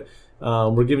attention to it.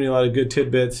 We're giving you a lot of good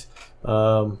tidbits.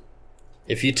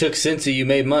 If you took Cincy, you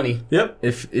made money. Yep.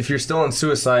 If you're still on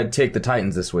suicide, take the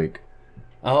Titans this week.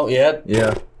 Oh, yeah.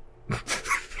 Yeah.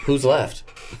 Who's left?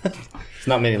 It's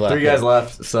not many left. 3 guys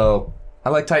left, so I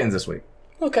like Titans this week.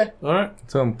 Okay. All right.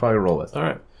 So I'm probably roll with. All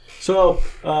right. So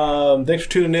thanks for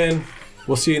tuning in.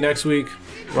 We'll see you next week.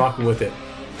 Rocking with it.